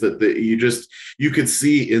that you could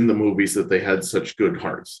see in the movies that they had such good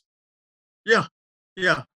hearts. Yeah,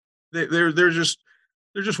 they're just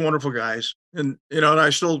wonderful guys, and and I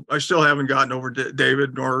still haven't gotten over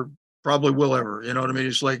David, nor probably will ever. You know what I mean?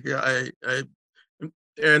 It's like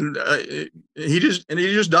he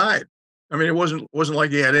just died. I mean, it wasn't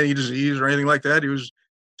like he had any disease or anything like that. He was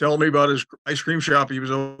telling me about his ice cream shop he was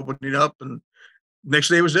opening up, and next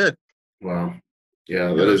day was dead. Wow.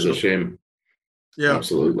 Yeah, that is a shame. Yeah,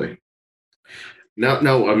 absolutely. Now,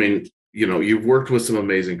 I mean, you've worked with some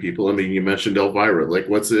amazing people. I mean, you mentioned Elvira. Like,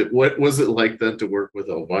 what was it like then to work with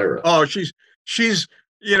Elvira? Oh, she's she's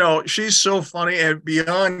so funny and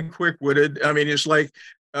beyond quick-witted. I mean, it's like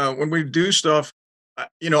when we do stuff, I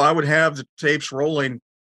would have the tapes rolling,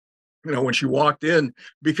 when she walked in,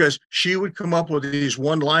 because she would come up with these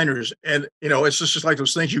one-liners, and it's just like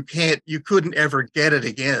those things you couldn't ever get it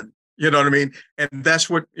again. You know what I mean? And that's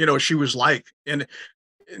what she was like, and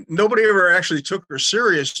nobody ever actually took her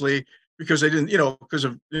seriously because they didn't, because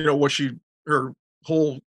of what her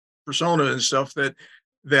whole persona and stuff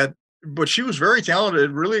that. But she was very talented,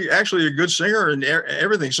 really, actually a good singer and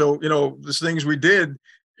everything. So the things we did,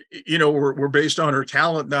 were based on her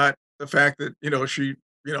talent, not the fact that she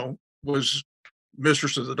was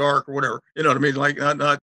Mistress of the Dark or whatever, you know what I mean? Like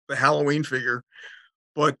not the Halloween figure.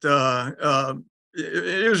 but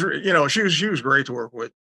it was, she was great to work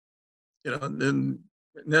with, and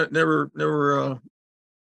never.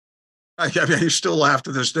 I still laugh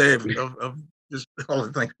to this day of just all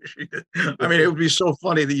the things she did. I mean, it would be so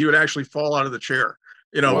funny that you would actually fall out of the chair.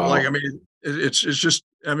 Wow. Like, I mean, it's just,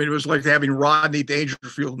 I mean, it was like having Rodney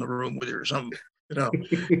Dangerfield in the room with you or something,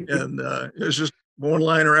 and it was just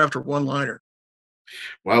one-liner after one-liner.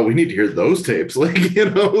 Wow, we need to hear those tapes. Like,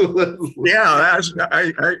 Yeah,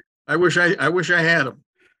 I wish I had them.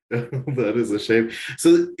 That is a shame.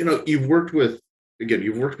 So, you've worked with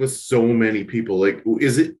so many people. Like,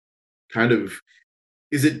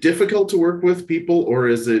 is it difficult to work with people, or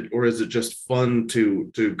is it just fun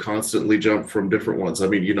to constantly jump from different ones? I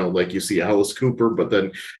mean, like you see Alice Cooper, but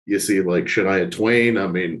then you see like Shania Twain, I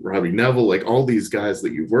mean, Robbie Neville, like all these guys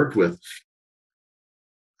that you've worked with.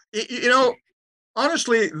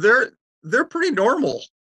 Honestly, they're pretty normal.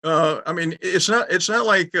 I mean, it's not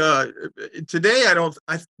like today.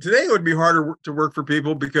 Today it would be harder to work for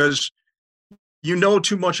people because you know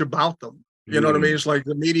too much about them. You know what I mean? It's like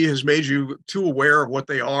the media has made you too aware of what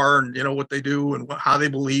they are and what they do and how they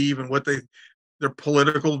believe and what their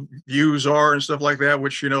political views are and stuff like that,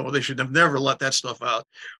 which they should have never let that stuff out.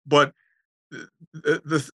 But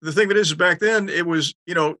the thing that is back then, it was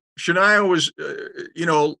Shania was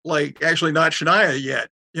like actually not Shania yet.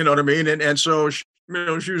 You know what I mean? And so she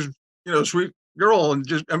was sweet girl, and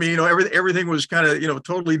just, I mean, everything was kind of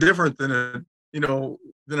totally different than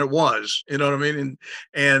it was. You know what I mean?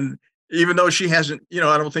 And even though she hasn't,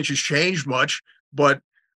 I don't think she's changed much, but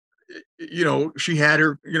she had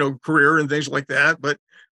her career and things like that. But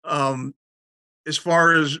as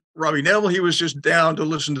far as Robbie Neville, he was just down to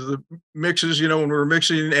listen to the mixes, when we were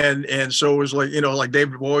mixing, and so it was like like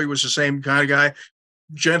David Bowie was the same kind of guy,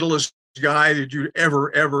 gentlest guy that you'd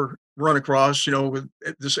ever run across, with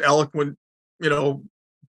this eloquent,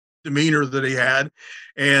 demeanor that he had,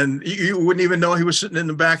 and you wouldn't even know he was sitting in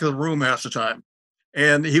the back of the room half the time,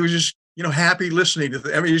 and he was just happy listening to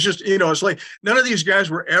them. I mean, it's just it's like none of these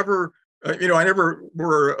guys were ever I never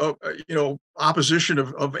were opposition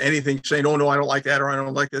of anything, saying, oh no, I don't like that, or I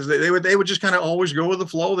don't like this. They would just kind of always go with the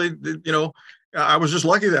flow. They I was just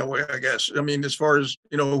lucky that way, I guess. I mean, as far as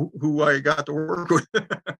who I got to work with.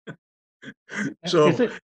 So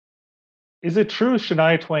is it true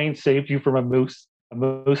Shania Twain saved you from a moose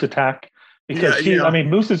attack? Because I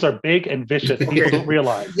mean, mooses are big and vicious. People don't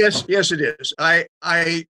realize. Yes, it is. I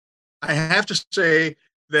have to say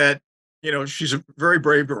that she's a very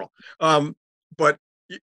brave girl. But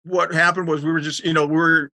what happened was we were just we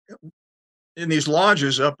were in these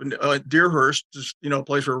lodges up in Deerhurst, just a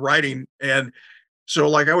place for writing, and so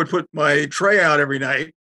like I would put my tray out every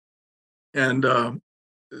night, and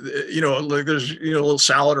like there's a little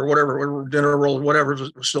salad or whatever, dinner roll, whatever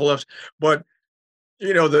was still left, but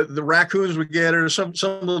the raccoons would get it or some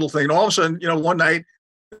little thing. And all of a sudden, one night,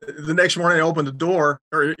 the next morning I opened the door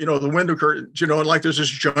or, the window curtain, and like there's this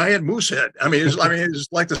giant moose head. I mean, it's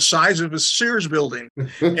like the size of a Sears building.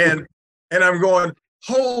 And I'm going,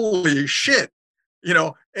 holy shit,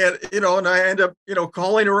 and I end up,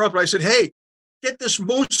 calling her up and I said, hey, get this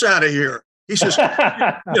moose out of here. He says,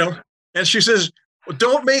 and she says, well,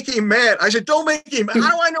 don't make him mad. I said, don't make him.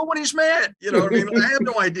 How do I know when he's mad? I mean, I have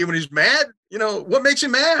no idea when he's mad. What makes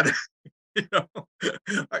him mad?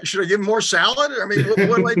 Should I give him more salad? I mean, what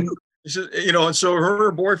do I do? He said, and so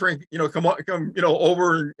her boyfriend, come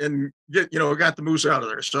over and get, got the moose out of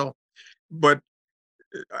there. So, but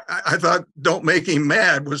I thought, don't make him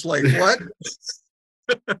mad was like, what?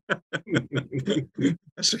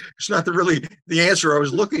 It's not the answer I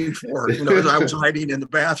was looking for, as I was hiding in the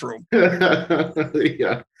bathroom.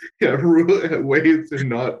 Yeah, ways to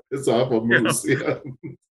not piss off a moose.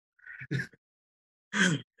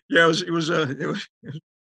 Yeah, it was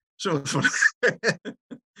so funny.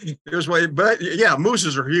 It was way, but yeah,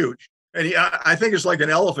 mooses are huge, and I think it's like an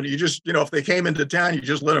elephant. You just if they came into town, you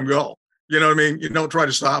just let them go. You know what I mean? You don't try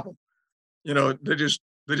to stop them. They just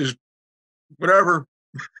whatever.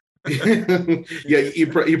 Yeah,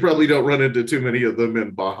 you probably don't run into too many of them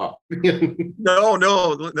in Baja. No,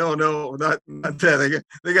 not that.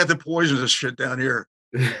 They got the poisonous shit down here.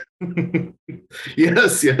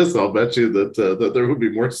 Yes, I'll bet you that there would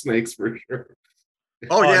be more snakes for sure.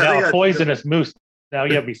 Oh yeah, now a poisonous moose. Now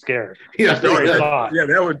you have to be scared. Yeah,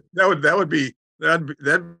 that would be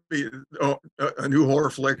a new horror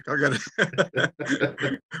flick. I got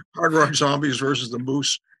it. Hard Rock Zombies versus the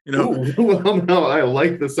Moose. Ooh, well, no, I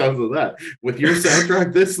like the sounds of that. With your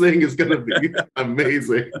soundtrack, this thing is going to be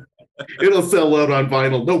amazing. It'll sell out on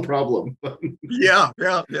vinyl, no problem. Yeah.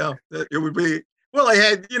 It would be. Well, I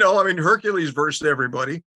had, Hercules versed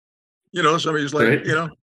everybody. Somebody's like, Right.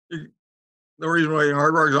 no reason why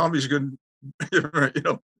Hard Rock Zombies could,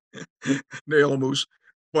 nail a moose.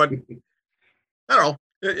 But I don't know.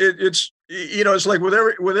 It's it's like with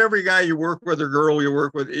every guy you work with or girl you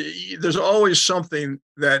work with, there's always something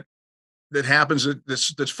that happens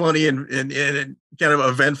that's funny and kind of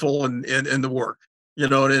eventful in the work,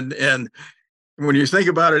 and when you think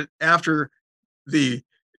about it after the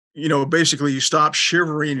basically you stop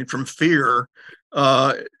shivering from fear,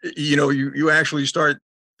 you actually start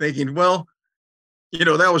thinking, well,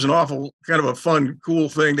 that was an awful kind of a fun, cool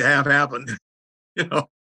thing to have happen. you know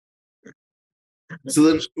So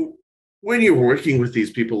then, when you're working with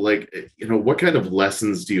these people, like, what kind of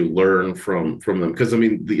lessons do you learn from them? Because I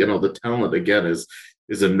mean, the talent again is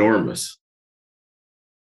enormous.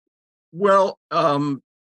 well,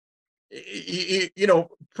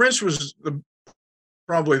 Prince was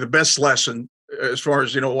probably the best lesson as far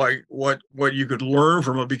as like what you could learn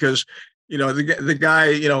from him, because the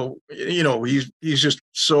guy, he's just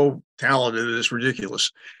so talented, it's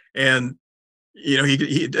ridiculous. And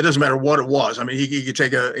it doesn't matter what it was. I mean, he could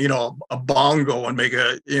take a bongo and make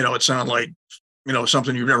it sound like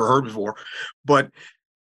something you've never heard before. But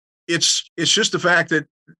it's just the fact that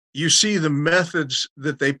you see the methods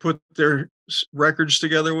that they put their records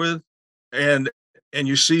together with, and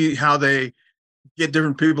you see how they get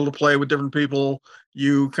different people to play with different people.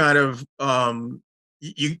 You kind of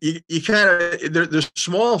you kind of there's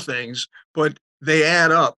small things, but they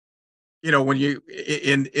add up. When you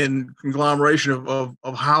in conglomeration of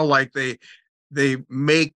how like they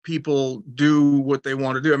make people do what they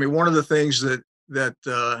want to do. I mean, one of the things that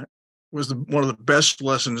was one of the best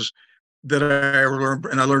lessons that I ever learned,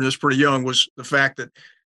 and I learned this pretty young, was the fact that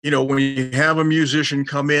when you have a musician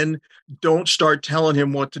come in, don't start telling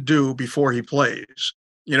him what to do before he plays.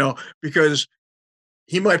 Because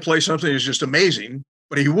he might play something that's just amazing,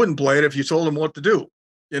 but he wouldn't play it if you told him what to do.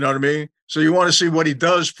 You know what I mean? So you want to see what he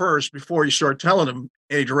does first before you start telling him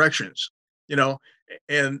any directions,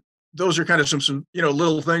 and those are kind of some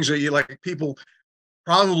little things that you like people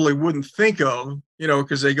probably wouldn't think of,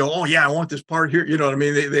 because they go, oh yeah, I want this part here. You know what I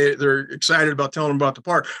mean? They're excited about telling them about the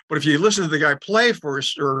part. But if you listen to the guy play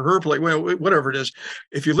first, or her play, whatever it is,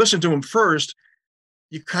 if you listen to him first,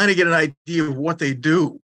 you kind of get an idea of what they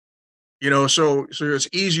do. So it's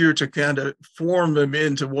easier to kind of form them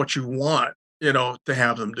into what you want, to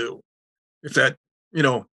have them do, if that,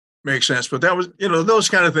 makes sense. But that was, those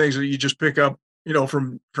kind of things that you just pick up,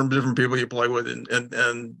 from different people you play with, and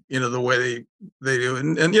the way they do.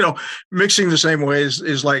 And mixing the same way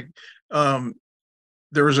is like,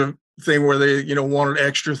 there was a thing where they, wanted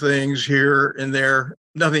extra things here and there.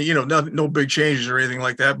 Nothing, no big changes or anything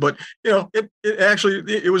like that. But, it actually,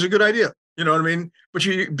 it was a good idea. You know what I mean? But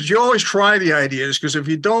you always try the ideas, because if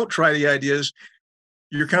you don't try the ideas,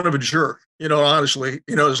 you're kind of a jerk, honestly.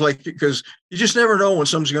 It's like, because you just never know when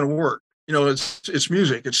something's going to work. It's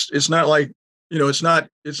music. It's not like, it's not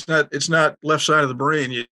left side of the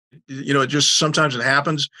brain. It just, sometimes it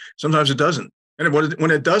happens, sometimes it doesn't. And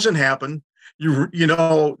when it doesn't happen,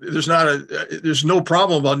 there's no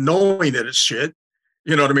problem about knowing that it's shit.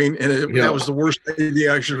 You know what I mean? And that was the worst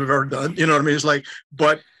idea I should have ever done. You know what I mean? It's like,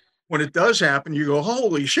 but when it does happen, you go,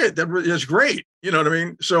 holy shit, that's great. You know what I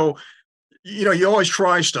mean? So, you always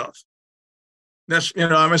try stuff. That's,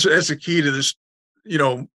 that's the key to this,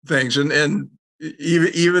 things. And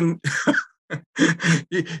even,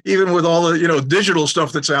 even with all the, digital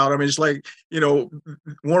stuff that's out. I mean, it's like,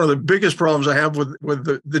 one of the biggest problems I have with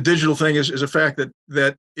the digital thing is the fact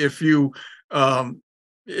that if you,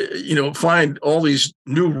 find all these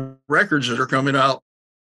new records that are coming out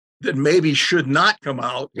that maybe should not come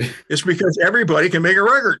out, it's because everybody can make a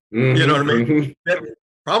record. Mm-hmm. You know what I mean? That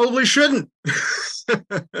probably shouldn't.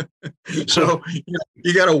 So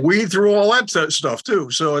you got to weed through all that stuff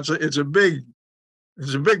too. So it's a big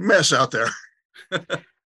mess out there.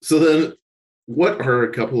 So then, what are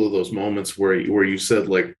a couple of those moments where you said,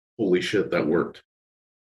 like, holy shit, that worked?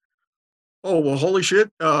 Oh, well, holy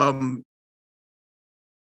shit.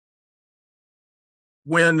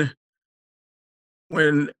 When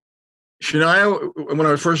Shania, when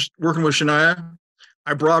I was first working with Shania,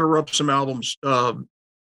 I brought her up some albums to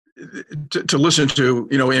listen to,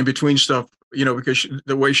 in between stuff, because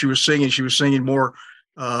the way she was singing more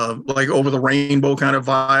like Over the Rainbow kind of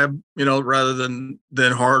vibe, rather than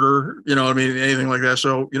harder, I mean, anything like that.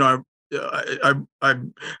 So, I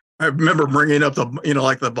remember bringing up the,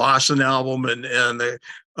 like the Boston album and the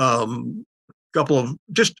couple of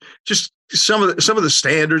just some of the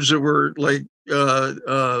standards that were like,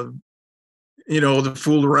 the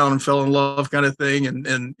Fooled Around and Fell in Love kind of thing. And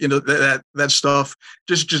that stuff,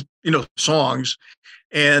 just songs.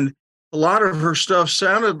 And a lot of her stuff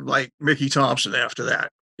sounded like Mickey Thompson after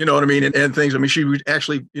that. You know what I mean? And things. I mean, she would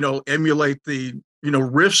actually, emulate the,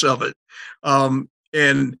 riffs of it.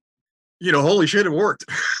 And, holy shit, it worked.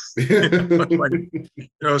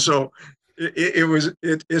 So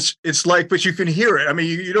it's like, but you can hear it. I mean,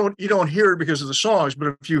 you don't hear it because of the songs,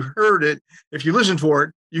 but if you heard it, if you listen for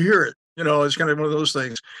it, you hear it. It's kind of one of those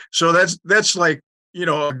things. So that's like,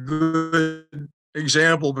 a good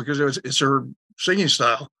example because it's her singing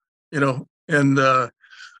style, and I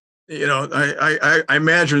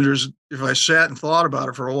imagine if I sat and thought about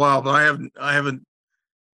it for a while, but I haven't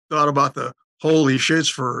thought about the holy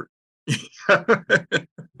shits for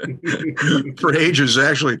for ages,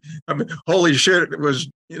 actually. I mean, holy shit, it was,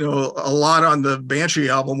 a lot on the Banshee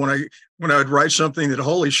album when I would write something that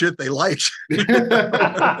holy shit they liked.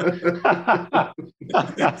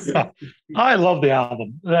 I love the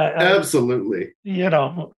album. Absolutely.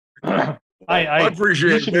 I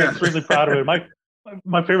appreciate it. You should be extremely proud of it.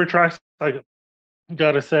 My favorite tracks, I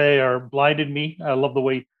gotta say, are "Blinded Me." I love the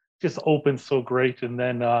way it just opens so great, and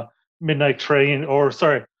then "Midnight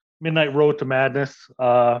Road to Madness."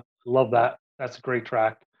 Love that. That's a great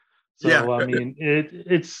track. So Yeah. I mean,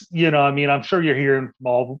 it's I'm sure you're hearing from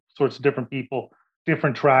all sorts of different people,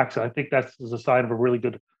 different tracks. I think that's a sign of a really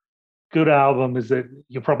good album. Is that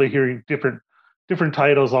you're probably hearing different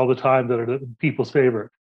titles all the time that are people's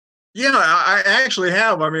favorite. Yeah, I actually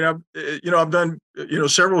have. I mean, I've done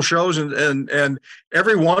several shows, and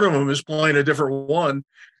every one of them is playing a different one.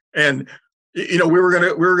 And we were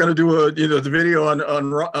gonna do the video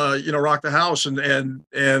on Rock the House, and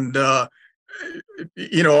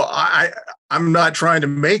I'm not trying to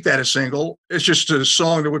make that a single. It's just a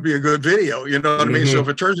song that would be a good video. You know what I mean? So if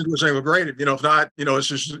it turns into a single, great. If not, it's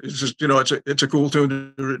just it's a cool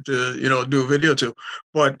tune to do a video to.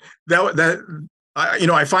 But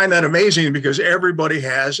I find that amazing because everybody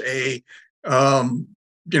has a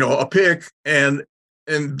pick, and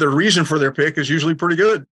the reason for their pick is usually pretty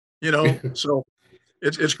good. So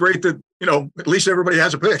it's great that at least everybody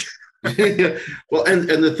has a pick. Yeah. Well, and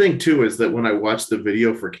the thing too is that when I watched the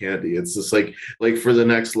video for Candy, it's just like for the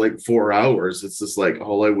next 4 hours, it's just like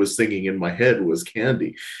all I was singing in my head was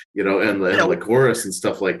Candy, and the chorus and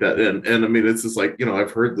stuff like that. And I mean, it's just like,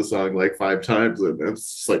 I've heard the song 5 times, and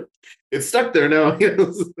it's just like it's stuck there now. Yeah,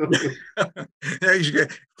 you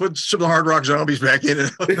should put some of the Hard Rock Zombies back in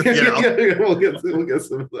it. We'll get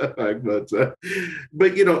some of that back, but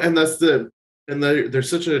and that's and there's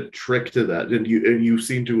such a trick to that, and you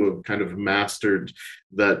seem to have kind of mastered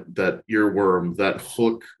that earworm, that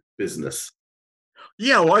hook business.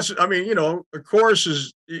 Yeah, well, a chorus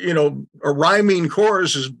is, a rhyming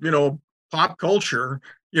chorus is, pop culture,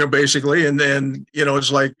 basically, and then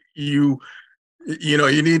it's like you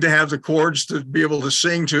need to have the chords to be able to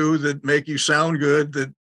sing to that make you sound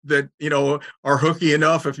good, that are hooky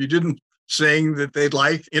enough if you didn't sing that they'd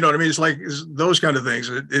like, what I mean? It's those kind of things.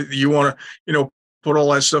 You want to, put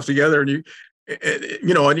all that stuff together, and you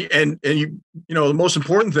the most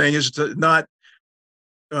important thing is to not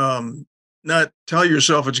tell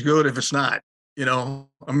yourself it's good if it's not.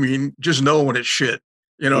 I mean, just know when it's shit.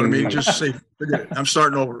 You know what I mean? Just say, forget it, I'm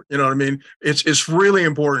starting over. You know what I mean? It's really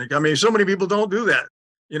important. I mean, so many people don't do that.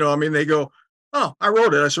 I mean, they go, "Oh, I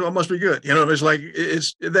wrote it, so it must be good." It's like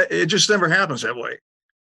it just never happens that way.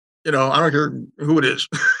 I don't care who it is.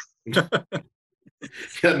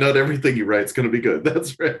 Yeah, not everything you write is going to be good.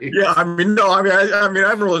 That's right. Yeah, I mean, no, I've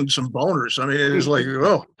written some boners. I mean, it's like,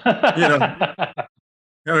 oh, and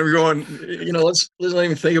I'm going, let's not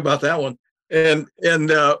even think about that one. And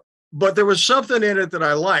but there was something in it that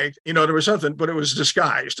I liked. There was something, but it was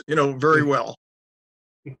disguised, very well.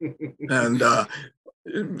 And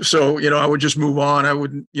so, I would just move on. I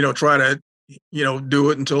wouldn't, try to,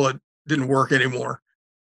 do it until it didn't work anymore.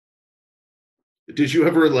 Did you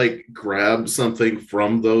ever grab something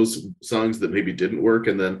from those songs that maybe didn't work,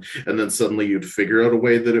 and then suddenly you'd figure out a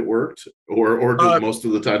way that it worked, or did most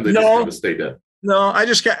of the time they just kind of stay dead? No, I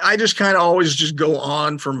just kind of always just go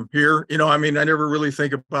on from here. I mean, I never really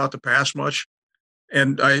think about the past much,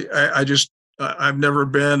 and I've never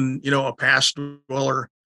been a past dweller.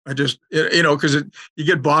 I just because you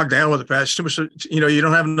get bogged down with the past too much. You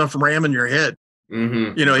don't have enough RAM in your head.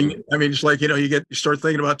 Mm-hmm. I mean, it's like, you start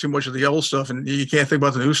thinking about too much of the old stuff, and you can't think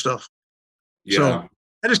about the new stuff. Yeah. So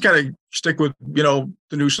I just kind of stick with, the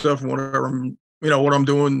new stuff and whatever what I'm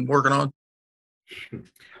doing, working on.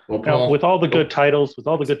 Well, Paul, with all the good titles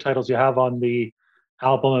you have on the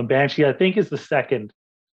album, and Banshee, I think, is the second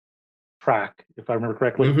track, if I remember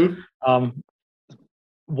correctly. Mm-hmm.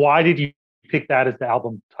 Why did you pick that as the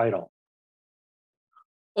album title?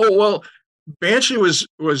 Oh, well, Banshee was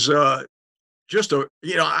just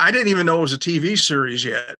I didn't even know it was a TV series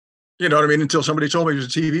yet. You know what I mean? Until somebody told me it was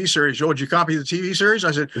a TV series. Oh, did you copy the TV series?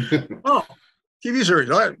 I said, oh, TV series.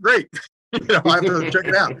 All right, great. I have to check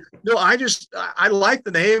it out. No, I like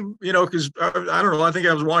the name, because I don't know. I think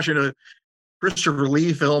I was watching a Christopher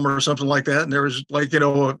Lee film or something like that, and there was like, there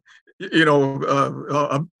was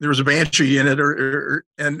a banshee in it,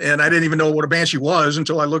 and I didn't even know what a banshee was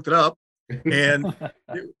until I looked it up, and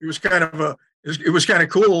it was kind of cool.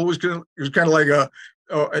 It was kind of like a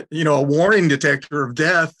warning detector of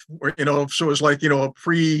death, so it's like, a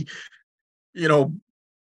pre,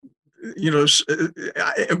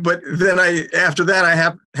 but then after that, I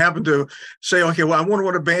happened to say, okay, well, I wonder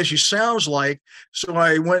what a banshee sounds like. So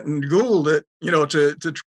I went and Googled it,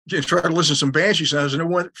 to try to listen to some banshee sounds, and it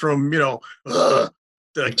went from, to,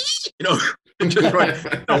 just right,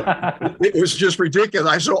 it was just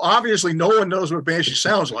ridiculous. So obviously no one knows what banshee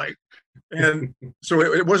sounds like. And so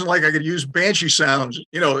it wasn't like I could use banshee sounds,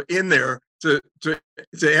 in there to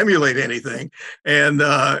emulate anything. And,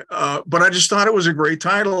 but I just thought it was a great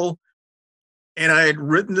title. And I had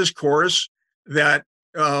written this chorus that,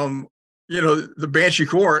 the Banshee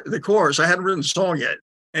the chorus, I hadn't written the song yet.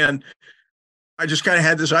 And I just kind of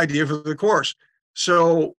had this idea for the chorus.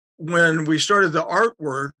 So when we started the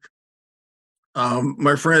artwork,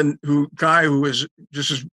 my friend Kai, who is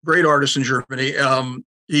just a great artist in Germany,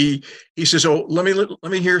 he says, "Oh, let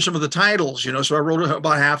me hear some of the titles." So I wrote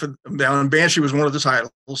about half of them down, and Banshee was one of the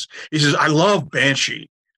titles. He says, "I love Banshee,"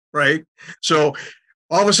 right? So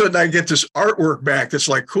all of a sudden I get this artwork back that's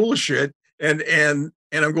like cool as shit. And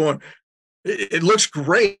I'm going, it looks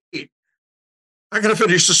great. I got to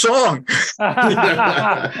finish the song.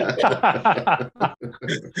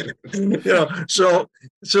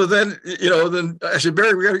 So then, then I said,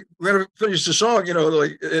 Barry, we got to finish the song,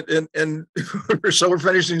 and so we're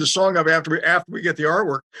finishing the song up after we get the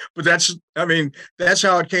artwork. But that's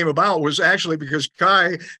how it came about, was actually because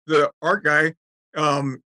Kai, the art guy,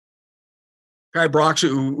 Kai Brox,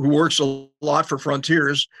 who works a lot for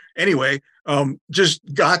Frontiers anyway, just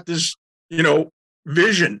got this,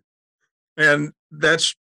 vision. And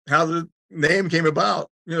that's how the name came about.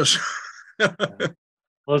 Well,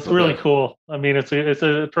 it's really cool. It's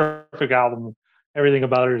a terrific album. Everything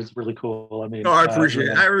about it is really cool. I appreciate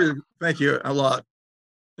it. I really thank you a lot.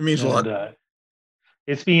 It means a lot.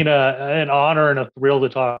 It's been an honor and a thrill to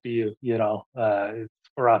talk to you. It's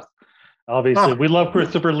for us. Obviously, we love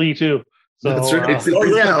Christopher Lee too. So, that's right.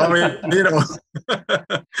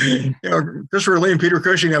 Christopher Lee and Peter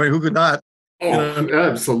Cushing. Who could not? Oh,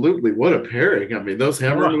 absolutely. What a pairing. those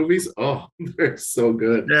Hammer movies, they're so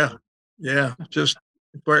good. Yeah. Just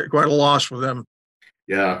quite a loss for them.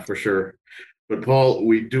 Yeah, for sure. But Paul,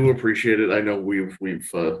 we do appreciate it. I know we've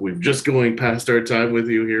just going past our time with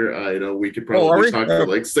you here. I know we could probably talk for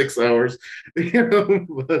like 6 hours.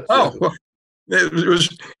 But,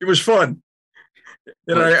 it was fun.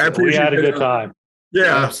 And I appreciate we had a good time.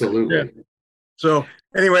 Yeah, absolutely. Yeah. So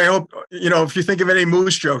anyway, I hope, if you think of any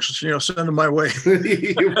moose jokes, send them my way.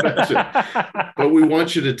 You betcha. But we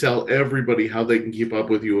want you to tell everybody how they can keep up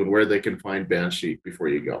with you and where they can find Banshee before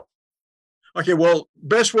you go. Okay, well,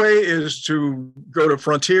 best way is to go to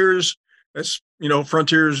Frontiers. That's,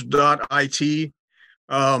 frontiers.it.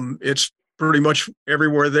 It's pretty much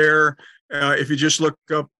everywhere there. If you just look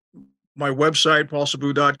up my website,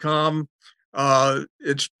 paulsabu.com,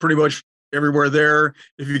 it's pretty much everywhere there.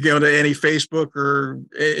 If you go to any Facebook or,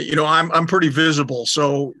 I'm pretty visible.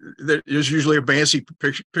 So there's usually a Banshee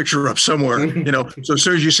picture up somewhere, so as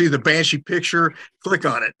soon as you see the Banshee picture, click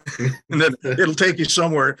on it and then it'll take you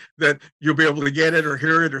somewhere that you'll be able to get it or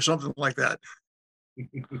hear it or something like that.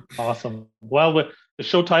 Awesome. Well, the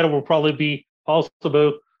show title will probably be Paul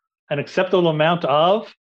Sabu, an acceptable amount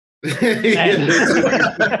of.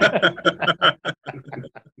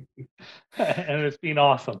 And it's been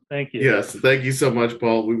awesome. Thank you. Yes, thank you so much,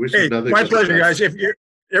 Paul. We wish you nothing. My pleasure, guys. If you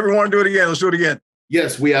ever want to do it again, let's do it again.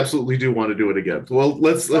 Yes, we absolutely do want to do it again. Well,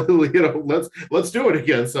 let's do it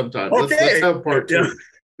again sometime. Okay. Let's have part 2.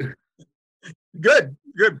 Yeah. Good.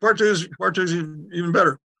 Part two is even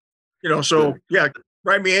better. So yeah,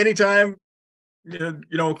 write me anytime.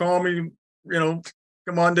 Call me.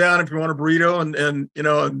 Come on down if you want a burrito, and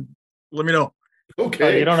let me know.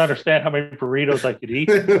 Okay. You don't understand how many burritos I could eat.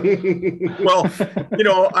 Well,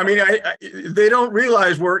 they don't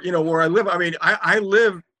realize where I live. I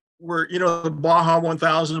live where, the Baja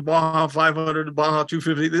 1000, the Baja 500, the Baja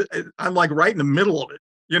 250. I'm like right in the middle of it.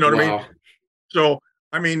 You know what I mean? So,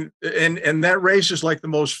 and that race is like the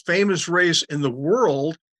most famous race in the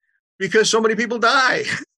world because so many people die.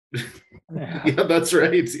 Yeah, that's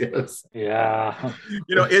right. Yes. Yeah.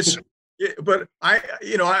 but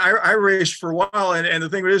I raced for a while, and the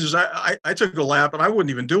thing is I took a lap and I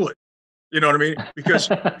wouldn't even do it. You know what I mean? Because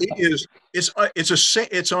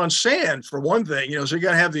it's on sand for one thing. You know, so you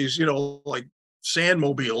got to have these like sand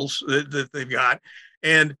mobiles that they've got,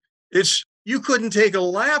 and you couldn't take a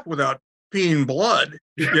lap without peeing blood.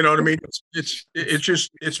 You know what I mean? It's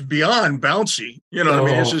beyond bouncy. You know what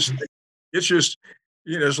I mean? It's just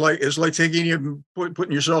it's like taking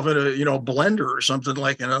putting yourself in a blender or something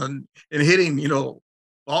like and hitting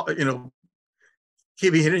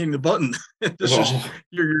keep hitting the button.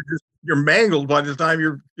 You're mangled by the time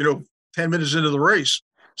you're 10 minutes into the race.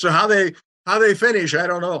 So how they finish, I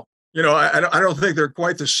don't know. I don't think they're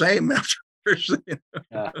quite the same after.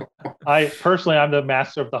 Yeah. I'm the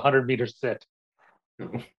master of the 100-meter sit.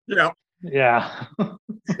 Yeah. Yeah.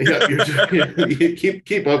 You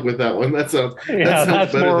keep up with that one. That sounds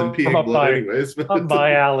better than peeing blood, anyways. Up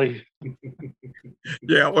my alley.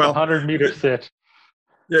 Yeah, well, 100-meter sit.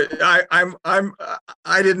 Yeah,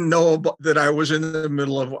 I didn't know that I was in the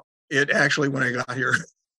middle of it actually when I got here.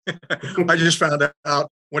 I just found out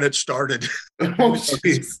when it started. Oh,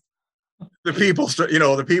 jeez. The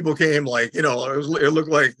people came like, it looked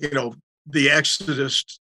like, the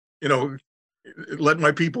Exodus, let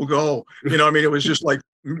my people go. It was just like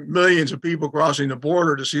millions of people crossing the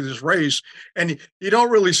border to see this race. And you don't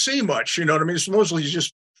really see much, It's mostly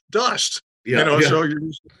just dust, so you're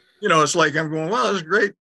just, it's like, I'm going, well, it's a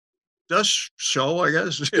great dust show, I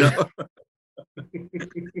guess,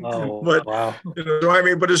 Oh, but wow.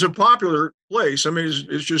 But it's a popular place.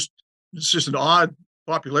 It's just an odd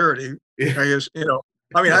popularity, I guess. I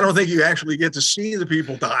don't think you actually get to see the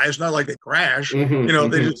people die. It's not like they crash.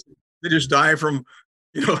 They just die from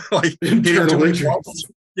like internal injuries.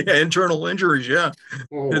 Yeah, internal injuries. Yeah.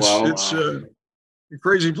 Oh, It's a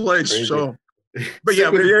crazy place. Crazy. So, but yeah,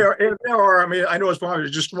 there are. I know it's popular.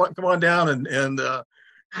 Just come on down and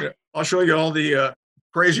I'll show you all the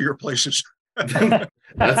crazier places.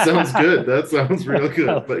 That sounds good. That sounds real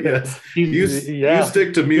good. But yes, you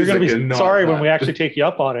stick to music. You're gonna be and not sorry that. when we actually take you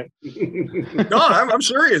up on it. No, I'm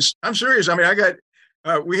serious. I'm serious. I got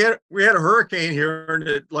we had a hurricane here and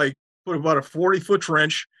it like put about a 40-foot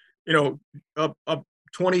trench, up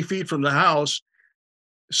 20 feet from the house.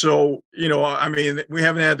 So, we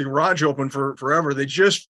haven't had the garage open for forever. They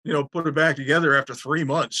just, put it back together after 3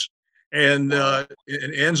 months. And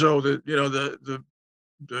Enzo,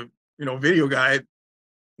 the video guy,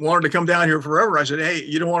 wanted to come down here forever. I said, hey,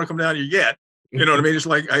 you don't want to come down here yet. You know what I mean? It's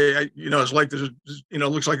like it's like there's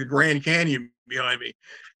looks like the Grand Canyon behind me.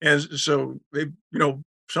 And so they,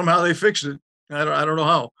 somehow they fixed it. I don't know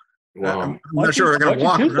how. Wow. I'm not sure. I got to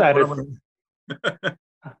walk.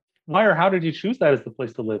 Why or how did you choose that as the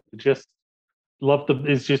place to live? It's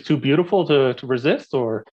just too beautiful to resist,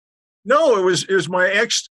 or? No, it was my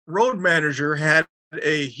ex road manager had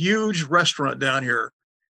a huge restaurant down here,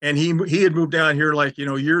 and he had moved down here like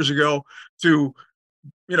years ago to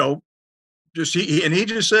he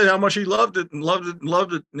just said how much he loved it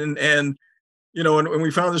and and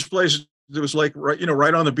we found this place that was like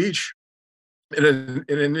right on the beach, and it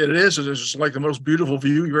is it's just like the most beautiful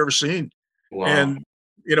view you've ever seen. Wow. And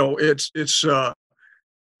it's the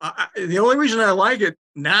only reason I like it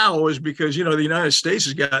now is because the United States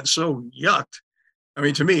has gotten so yucked.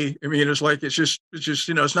 To me, it's like it's just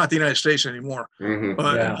it's not the United States anymore. Mm-hmm.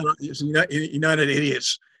 It's United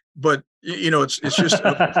Idiots. But it's just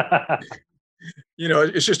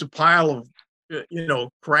it's just a pile of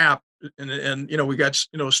crap, and we got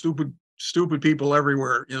stupid people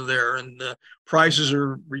everywhere there, and the prices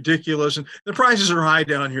are ridiculous, and the prices are high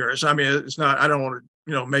down here. It's not. I don't want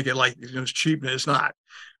to make it like it's cheap, and it's not.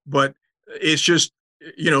 But it's just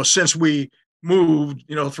since we moved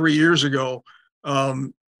 3 years ago,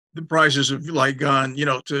 the prices have like gone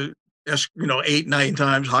to 8-9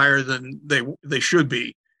 times higher than they should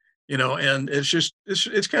be, and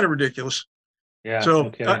it's kind of ridiculous. Yeah. So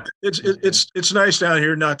okay. It's nice down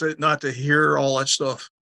here not to hear all that stuff.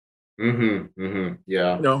 Mm-hmm. Mm-hmm.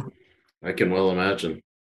 Yeah. I can well imagine.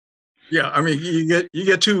 Yeah. You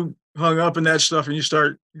get too hung up in that stuff and you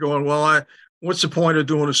start going, well, what's the point of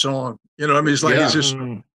doing a song? It's like, it's just,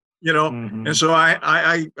 Mm-hmm. and so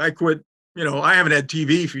I quit, I haven't had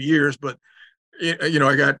TV for years, but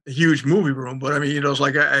I got a huge movie room, but it's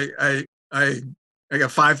like, I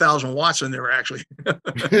got 5,000 watts in there actually.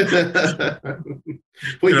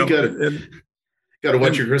 Well, you got to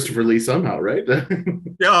watch your Christopher Lee somehow, right?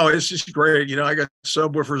 Yeah, it's just great. I got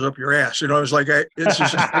subwoofers up your ass. It's like it's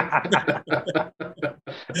just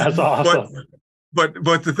that's awesome. But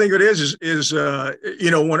the thing of it is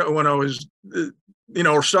when I was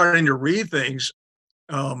starting to read things,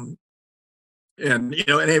 And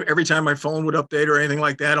and every time my phone would update or anything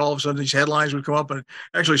like that, all of a sudden these headlines would come up, and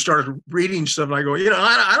I actually started reading stuff. And I go,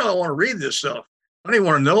 I don't want to read this stuff. I don't even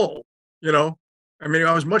want to know. I mean,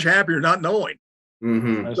 I was much happier not knowing.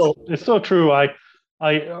 Mm-hmm. So it's so true. I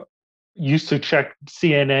used to check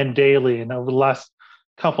CNN daily, and over the last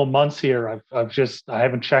couple months here, I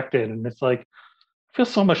haven't checked it, and it's like I feel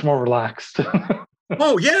so much more relaxed.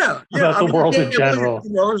 Oh yeah, about the world in general.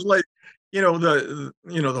 It's like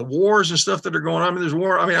the wars and stuff that are going on. I mean, there's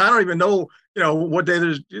war. I mean, I don't even know what day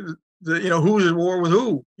there's who's at war with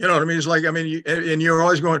who. You know what I mean? It's like, I mean, and you're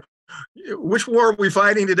always going, which war are we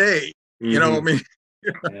fighting today? Mm-hmm. You know, I mean,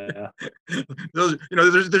 Yeah. those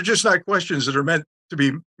they're just not questions that are meant to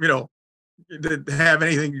be that have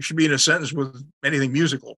anything, should be in a sentence with anything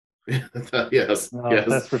musical. Yes, No, yes,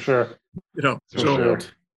 that's for sure. So sure.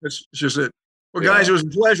 it's just it. Well, guys, it was a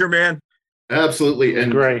pleasure, man. Absolutely,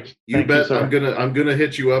 and Great. You bet. You, I'm gonna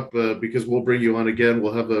hit you up because we'll bring you on again.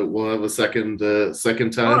 We'll have a second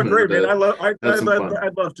time. Oh, great, man! I'd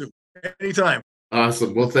love to anytime.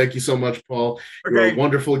 Awesome. Well, thank you so much, Paul. Okay. You're a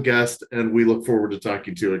wonderful guest, and we look forward to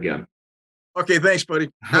talking to you again. Okay, thanks, buddy.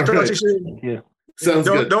 All right. Thank you. Sounds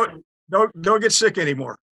good. Don't get sick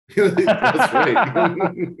anymore. That's right.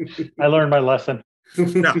 I learned my lesson.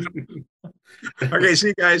 No. Okay, see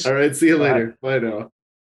you guys. All right, see you later. Bye now.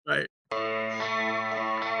 Bye.